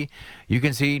TV. You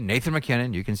can see Nathan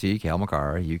MacKinnon. You can see Cale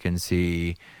Makar. You can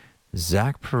see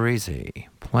Zach Parise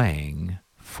playing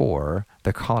for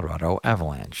the Colorado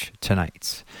Avalanche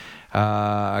tonight.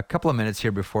 A couple of minutes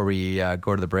here before we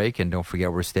go to the break, and don't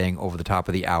forget we're staying over the top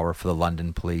of the hour for the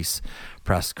London Police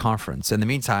press conference. In the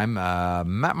meantime,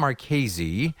 Matt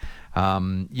Marchese,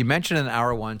 you mentioned in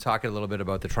hour one talking a little bit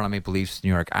about the Toronto Maple Leafs New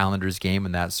York Islanders game,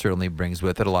 and that certainly brings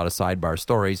with it a lot of sidebar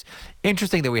stories.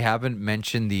 Interesting that we haven't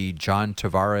mentioned the John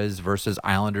Tavares versus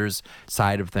Islanders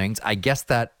side of things. I guess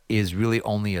that is really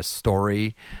only a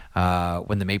story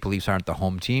when the Maple Leafs aren't the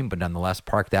home team, but nonetheless,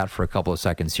 park that for a couple of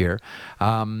seconds here.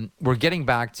 We're getting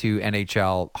back to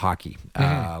NHL hockey,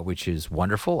 which is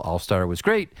wonderful. All-Star was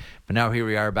great, but now here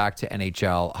we are back to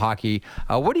NHL hockey.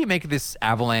 What do you make of this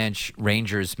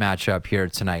Avalanche-Rangers matchup here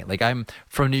tonight? Like,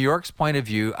 from New York's point of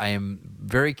view, I am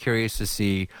very curious to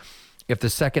see if the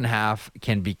second half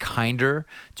can be kinder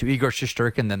to Igor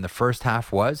Shesterkin than the first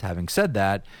half was. Having said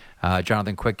that,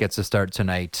 Jonathan Quick gets a start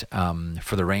tonight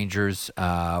for the Rangers.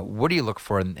 What do you look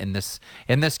for in this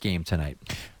game tonight?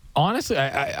 Honestly,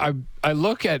 I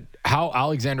look at how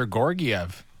Alexander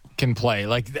Georgiev can play.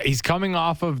 Like, he's coming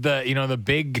off of the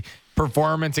big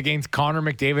performance against Connor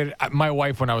McDavid. My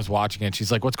wife, when I was watching it,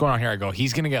 she's like, "What's going on here?" I go,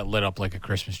 "He's going to get lit up like a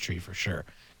Christmas tree for sure."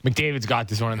 McDavid's got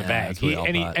this one in the bag. He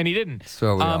didn't. That's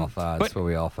what we all thought. That's what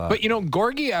we all thought. But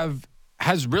Georgiev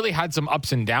has really had some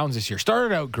ups and downs this year.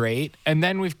 Started out great, and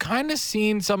then we've kind of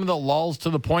seen some of the lulls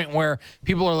to the point where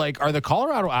people are like, are the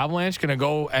Colorado Avalanche going to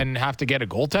go and have to get a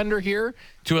goaltender here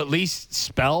to at least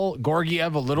spell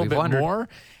Georgiev a little bit more?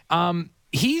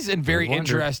 He's a very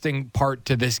interesting part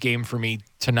to this game for me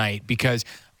tonight because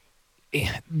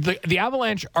the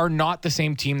Avalanche are not the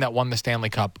same team that won the Stanley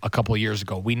Cup a couple of years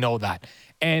ago. We know that.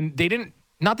 And they didn't,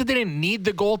 not that they didn't need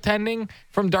the goaltending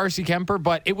from Darcy Kemper,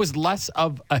 but it was less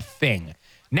of a thing.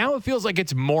 Now it feels like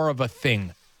it's more of a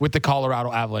thing with the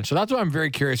Colorado Avalanche. So that's why I'm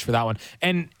very curious for that one.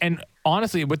 And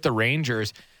honestly, with the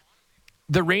Rangers,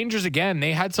 again,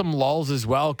 they had some lulls as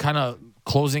well, kind of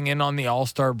closing in on the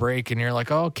All-Star break, and you're like,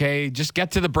 oh, okay, just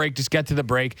get to the break.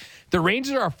 The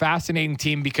Rangers are a fascinating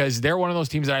team because they're one of those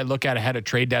teams that I look at ahead of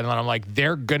trade deadline. I'm like,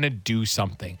 they're going to do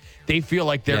something. They feel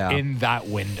like they're in that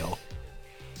window.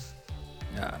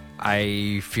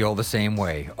 I feel the same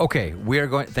way. Okay,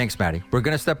 thanks, Maddie. We're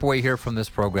going to step away here from this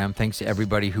program. Thanks to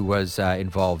everybody who was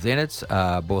involved in it,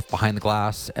 both behind the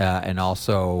glass and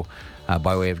also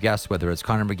by way of guests, whether it's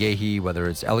Connor McGahey, whether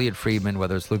it's Elliot Friedman,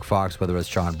 whether it's Luke Fox, whether it's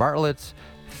Sean Bartlett.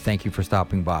 Thank you for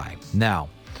stopping by. Now,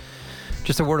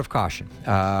 just a word of caution.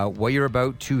 What you're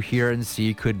about to hear and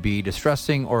see could be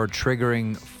distressing or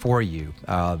triggering for you.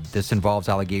 This involves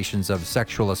allegations of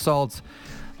sexual assault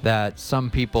that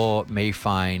some people may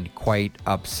find quite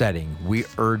upsetting. We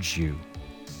urge you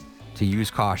to use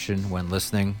caution when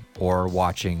listening or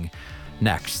watching.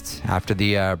 Next, after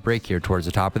the break here towards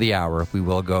the top of the hour, we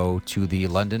will go to the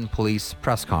London Police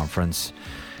press conference.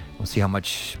 We'll see how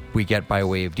much we get by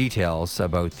way of details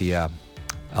about the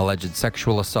alleged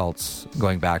sexual assaults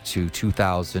going back to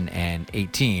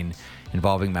 2018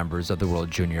 involving members of the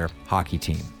World Junior Hockey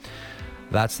Team.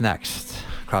 That's next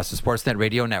across the Sportsnet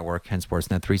Radio Network and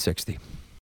Sportsnet 360.